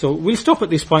 So we'll stop at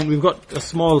this point. We've got a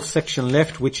small section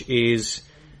left, which is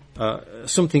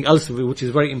something else which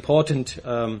is very important.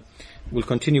 We'll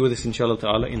continue with this inshallah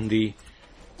ta'ala in the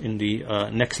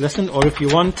next lesson. Or if you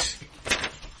want,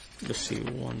 let's see,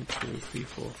 1, 2, 3,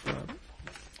 4, 5.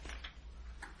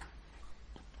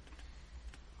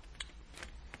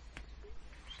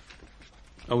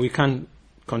 We can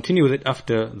continue with it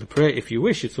after the prayer if you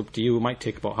wish. It's up to you. It might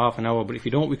take about half an hour, but if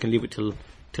you don't, we can leave it till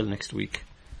next week.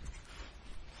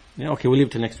 Yeah, okay, we'll leave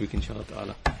it till next week, inshallah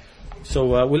ta'ala.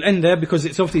 So we'll end there because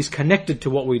it's obviously connected to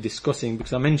what we're discussing,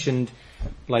 because I mentioned,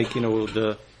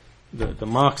 the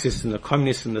Marxists and the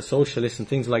communists and the socialists and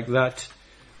things like that.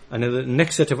 And the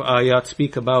next set of ayat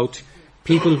speak about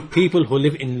people who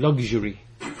live in luxury.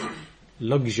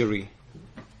 Luxury.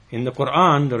 In the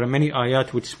Quran, there are many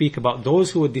ayat which speak about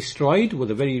those who were destroyed were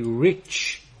the very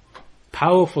rich,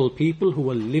 powerful people who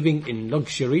were living in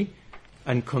luxury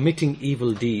and committing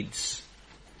evil deeds.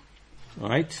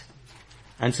 Right?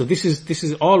 And so this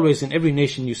is always in every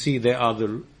nation you see there are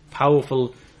the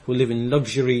powerful who live in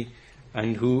luxury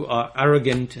and who are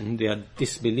arrogant and they are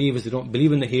disbelievers, they don't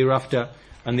believe in the hereafter,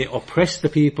 and they oppress the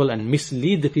people and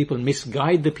mislead the people,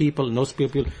 misguide the people, and those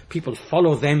people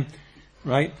follow them,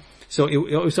 right? So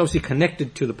it's obviously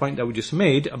connected to the point that we just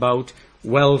made about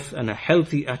wealth and a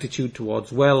healthy attitude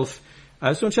towards wealth.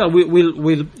 So inshallah, we'll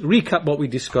recap what we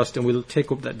discussed and we'll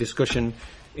take up that discussion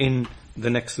in the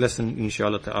next lesson,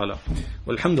 inshallah ta'ala.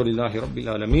 Walhamdulillahi Rabbil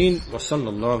Alameen, wa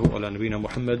sallallahu ala nabiyyina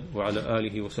Muhammad wa ala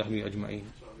alihi wa sahbihi ajma'in.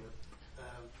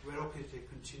 We're okay to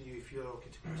continue if you're okay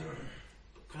to continue.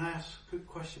 Can I ask a quick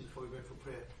question before we go for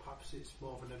prayer? Perhaps it's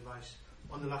more of an advice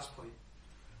on the last point,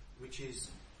 which is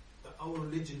that our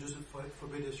religion doesn't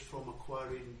forbid us from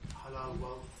acquiring halal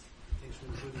wealth, things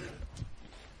from the dunya,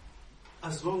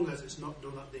 as long as it's not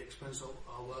done at the expense of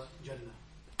our Jannah.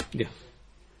 Yeah.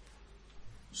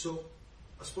 So,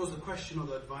 I suppose the question or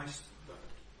the advice that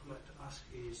I'd like to ask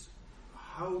is,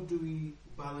 how do we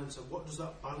balance, and what does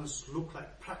that balance look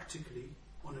like practically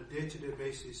on a day-to-day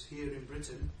basis here in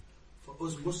Britain for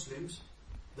us Muslims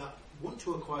that want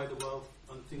to acquire the wealth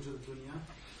and things of the dunya,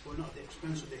 but not at the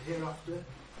expense of the hereafter,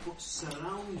 but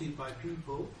surrounded by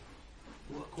people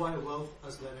who acquire wealth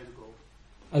as their end goal.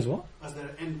 As what? As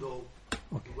their end goal,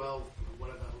 okay. Wealth and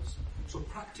whatever else. So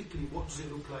practically, what does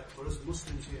it look like for us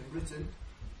Muslims here in Britain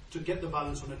to get the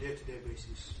balance on a day-to-day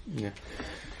basis? Yeah.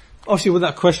 Obviously, with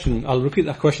that question, I'll repeat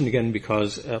that question again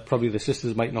because probably the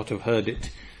sisters might not have heard it.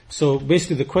 So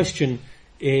basically, the question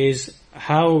is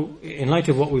how, in light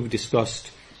of what we've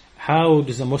discussed, how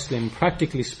does a Muslim,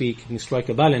 practically speaking, strike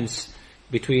a balance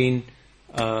between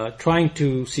trying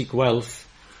to seek wealth,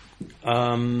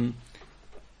 on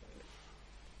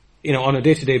a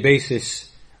day-to-day basis,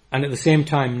 and at the same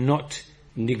time not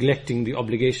neglecting the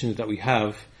obligations that we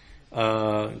have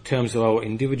in terms of our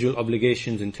individual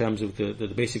obligations, in terms of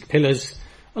the basic pillars,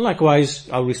 and likewise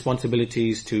our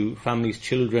responsibilities to families,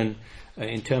 children,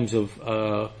 in terms of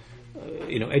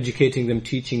educating them,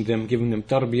 teaching them, giving them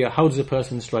tarbiyah. How does a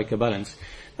person strike a balance?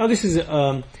 Now this is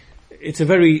it's a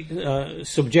very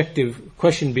subjective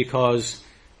question because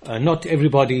not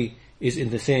everybody is in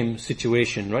the same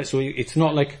situation, right? So it's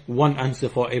not like one answer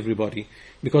for everybody,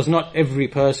 because not every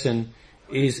person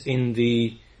is in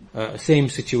the same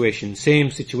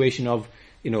situation of,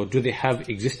 do they have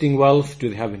existing wealth? Do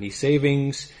they have any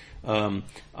savings?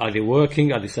 Are they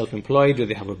working? Are they self-employed? Do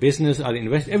they have a business? Are they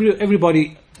invest?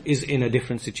 Everybody is in a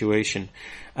different situation.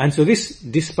 And so this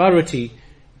disparity,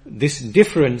 this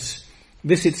difference,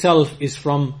 this itself is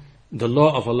from the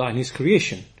law of Allah and His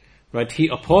creation, right? He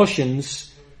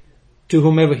apportions to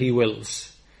whomever He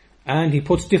wills, and He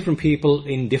puts different people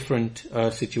in different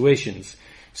situations.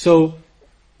 So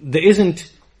there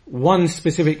isn't one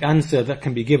specific answer that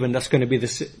can be given that's going to be the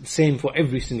same for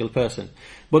every single person.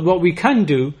 But what we can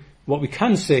do, what we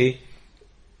can say,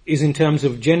 is in terms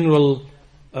of general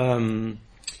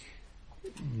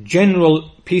general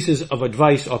pieces of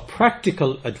advice or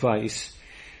practical advice,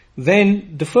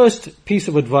 then the first piece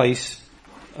of advice,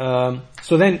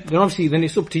 so then obviously then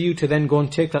it's up to you to then go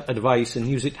and take that advice and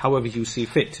use it however you see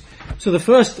fit. So the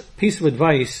first piece of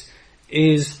advice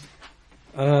is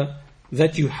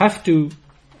that you have to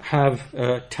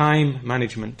have time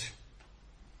management.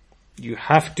 You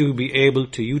have to be able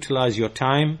to utilize your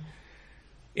time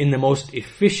in the most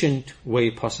efficient way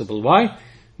possible. Why?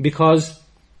 Because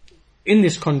in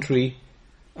this country,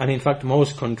 and in fact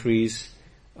most countries,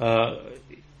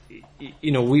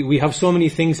 we have so many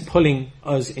things pulling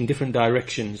us in different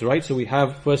directions, right? So we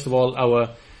have, first of all, our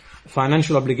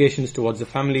financial obligations towards the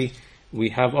family. We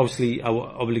have obviously our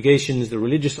obligations, the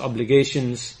religious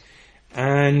obligations,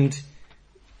 and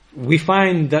we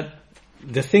find that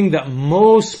the thing that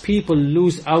most people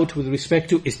lose out with respect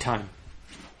to is time.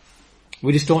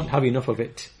 We just don't have enough of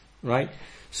it, right?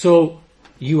 So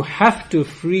you have to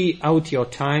free out your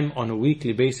time on a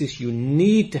weekly basis. You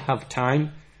need to have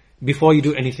time before you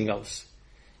do anything else.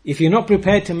 If you're not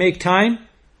prepared to make time,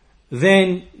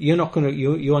 then you are not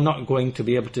going to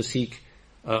be able to seek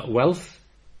wealth.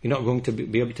 You're not going to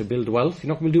be able to build wealth.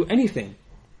 You're not going to do anything.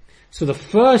 So the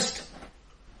first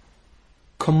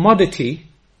commodity,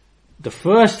 the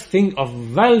first thing of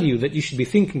value that you should be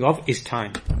thinking of is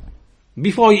time.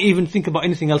 Before you even think about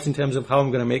anything else in terms of how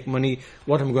I'm going to make money,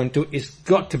 what I'm going to do, it's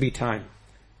got to be time.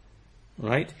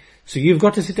 Right? So you've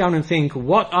got to sit down and think,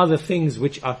 what are the things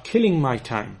which are killing my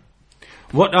time?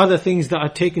 What are the things that are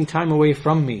taking time away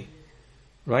from me?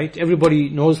 Right? Everybody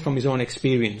knows from his own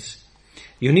experience.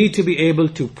 You need to be able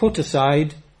to put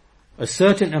aside a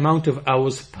certain amount of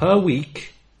hours per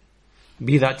week,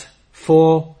 be that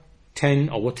 4, 10,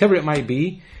 or whatever it might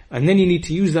be, and then you need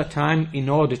to use that time in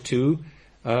order to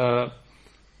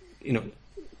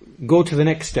go to the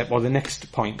next step or the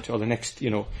next point or the next,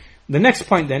 The next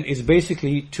point then is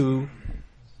basically to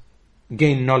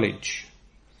gain knowledge.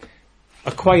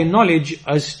 Acquire knowledge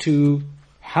as to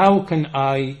how can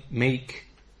I make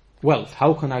wealth?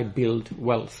 How can I build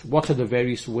wealth? What are the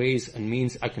various ways and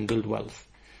means I can build wealth?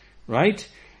 Right?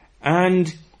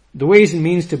 And the ways and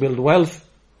means to build wealth,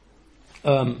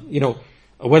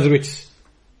 whether it's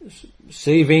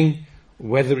saving,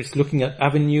 whether it's looking at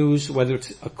avenues, whether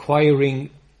it's acquiring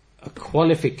a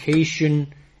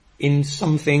qualification in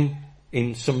something,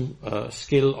 in some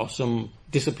skill or some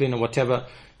discipline or whatever,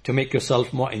 to make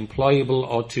yourself more employable,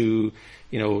 or to,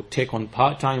 take on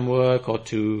part-time work, or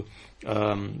to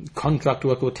contract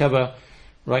work, whatever,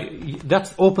 right?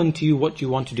 That's open to you what you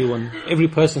want to do, and every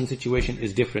person's situation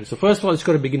is different. So first of all, it's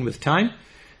got to begin with time.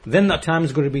 Then that time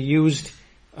is going to be used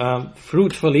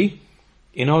fruitfully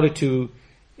in order to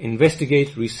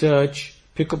investigate, research,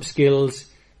 pick up skills,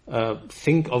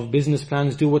 think of business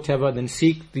plans, do whatever, then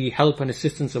seek the help and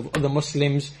assistance of other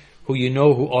Muslims who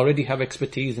who already have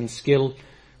expertise and skill,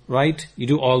 right? You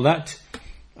do all that,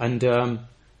 and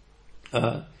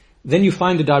then you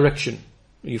find a direction.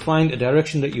 You find a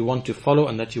direction that you want to follow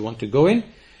and that you want to go in,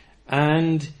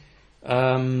 and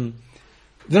then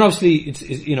obviously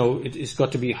it's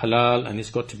got to be halal, and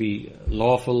it's got to be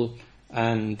lawful,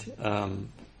 and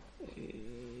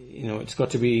it's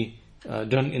got to be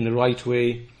done in the right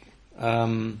way.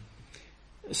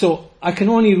 So I can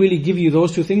only really give you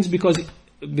those two things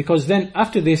because then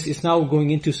after this it's now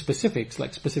going into specifics,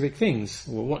 like specific things.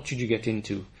 Well, what should you get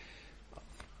into?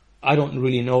 I don't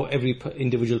really know every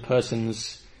individual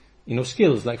person's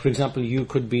skills. Like, for example, you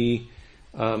could be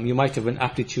you might have an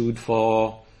aptitude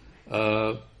for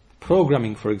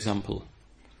programming, for example.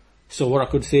 So what I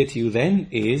could say to you then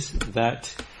is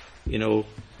that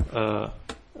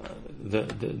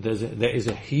there is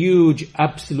a huge,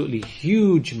 absolutely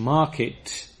huge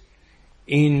market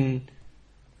in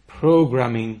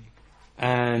programming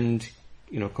and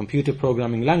computer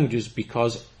programming languages,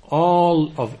 because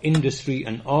all of industry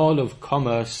and all of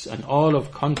commerce and all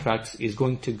of contracts is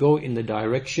going to go in the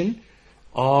direction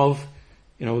of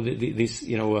this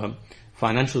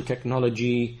financial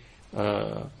technology,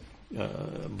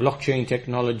 blockchain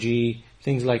technology,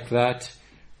 things like that.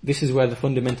 This is where the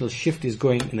fundamental shift is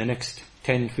going in the next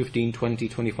 10, 15, 20,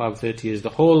 25, 30 years. The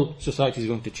whole society is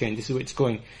going to change. This is where it's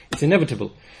going. It's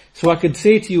inevitable. So I could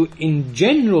say to you in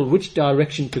general which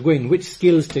direction to go in, which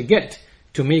skills to get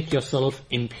to make yourself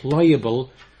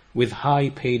employable with high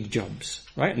paid jobs,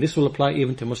 right? And this will apply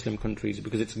even to Muslim countries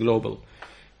because it's global,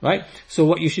 right? So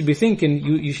what you should be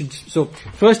thinking, so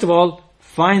first of all,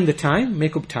 find the time,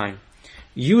 make up time.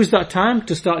 Use that time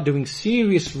to start doing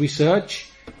serious research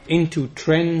into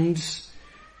trends,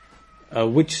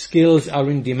 which skills are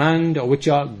in demand or which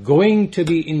are going to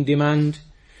be in demand.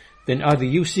 Then either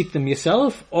you seek them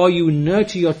yourself or you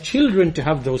nurture your children to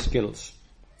have those skills.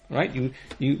 right?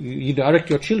 You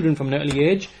direct your children from an early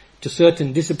age to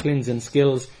certain disciplines and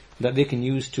skills that they can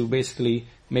use to basically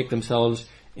make themselves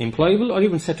employable or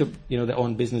even set up, their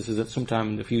own businesses at some time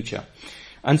in the future.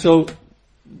 And so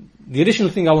the additional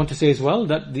thing I want to say as well,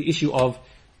 that the issue of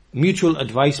mutual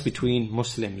advice between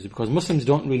Muslims, because Muslims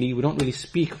we don't really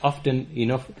speak often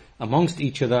enough amongst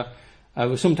each other.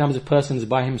 Sometimes a person's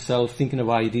by himself thinking of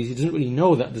ideas. He doesn't really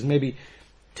know that there's maybe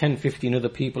 10, 15 other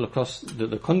people across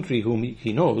the country whom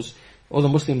he knows, other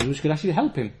Muslims which could actually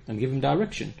help him and give him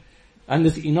direction. And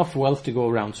there's enough wealth to go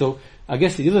around. So I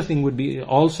guess the other thing would be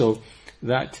also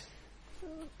that,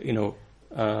 there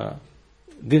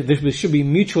should be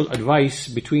mutual advice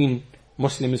between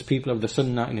Muslims, people of the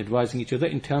Sunnah, in advising each other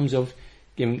in terms of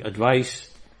giving advice,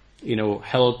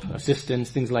 help, assistance,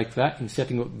 things like that, in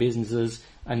setting up businesses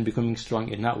and becoming strong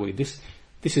in that way. This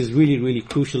is really, really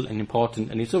crucial and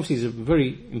important, and it's obviously a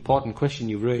very important question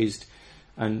you've raised,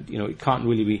 and it can't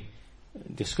really be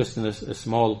discussed in a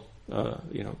small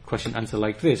question answer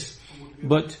like this.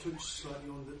 But touch slightly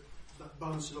on that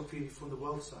balance looking from the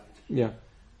wealth side. Yeah.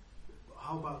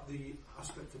 How about the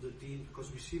aspect of the deen? Because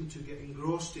we seem to get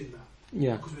engrossed in that.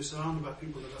 Yeah. Because we're surrounded by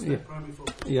people that's their primary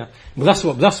focus. Yeah. But that's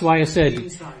why I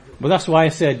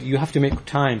said you have to make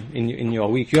time in your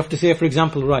week. You have to say, for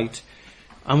example, right,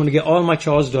 I'm going to get all my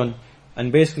chores done,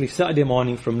 and basically Saturday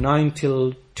morning from 9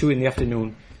 till 2 in the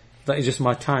afternoon, that is just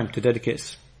my time to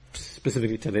dedicate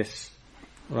specifically to this.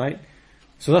 Right?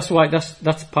 So that's why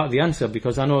that's part of the answer,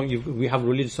 because I know we have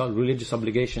religious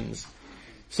obligations.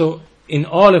 So in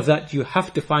all of that, you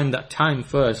have to find that time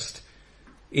first,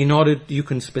 in order you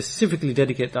can specifically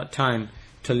dedicate that time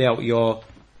to lay out your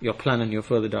plan and your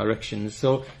further directions.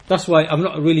 So that's why I'm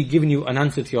not really giving you an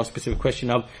answer to your specific question.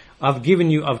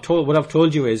 what I've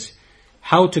told you is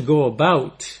how to go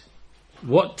about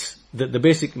what the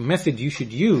basic method you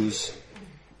should use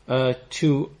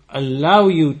to allow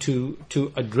you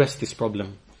to address this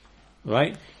problem,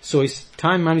 right? So it's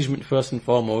time management first and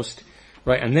foremost,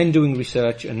 right? And then doing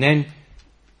research, and then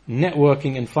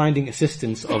networking and finding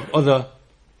assistance of other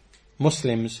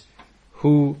Muslims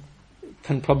who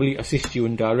can probably assist you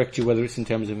and direct you, whether it's in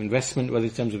terms of investment, whether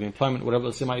it's in terms of employment, whatever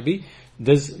else it might be.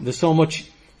 There's so much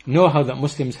know-how that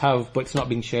Muslims have, but it's not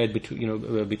being shared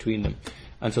between them,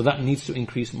 and so that needs to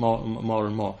increase more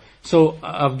and more. So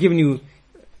I've given you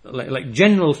like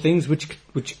general things which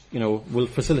will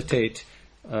facilitate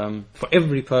for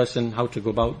every person how to go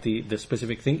about the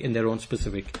specific thing in their own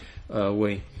specific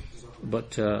way.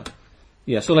 But so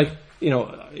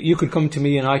you could come to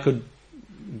me and I could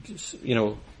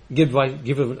give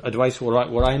advice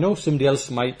what I know. Somebody else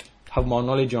might have more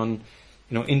knowledge on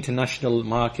international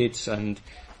markets and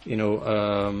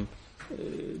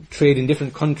trade in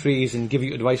different countries, and give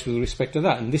you advice with respect to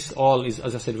that. And this all is,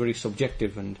 as I said, very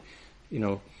subjective, and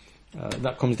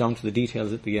that comes down to the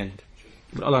details at the end.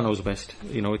 But Allah knows best.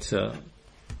 It's a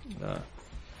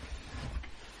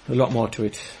lot more to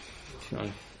it.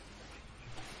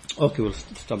 Okay, we'll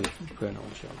stop it. Go now,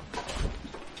 inshallah.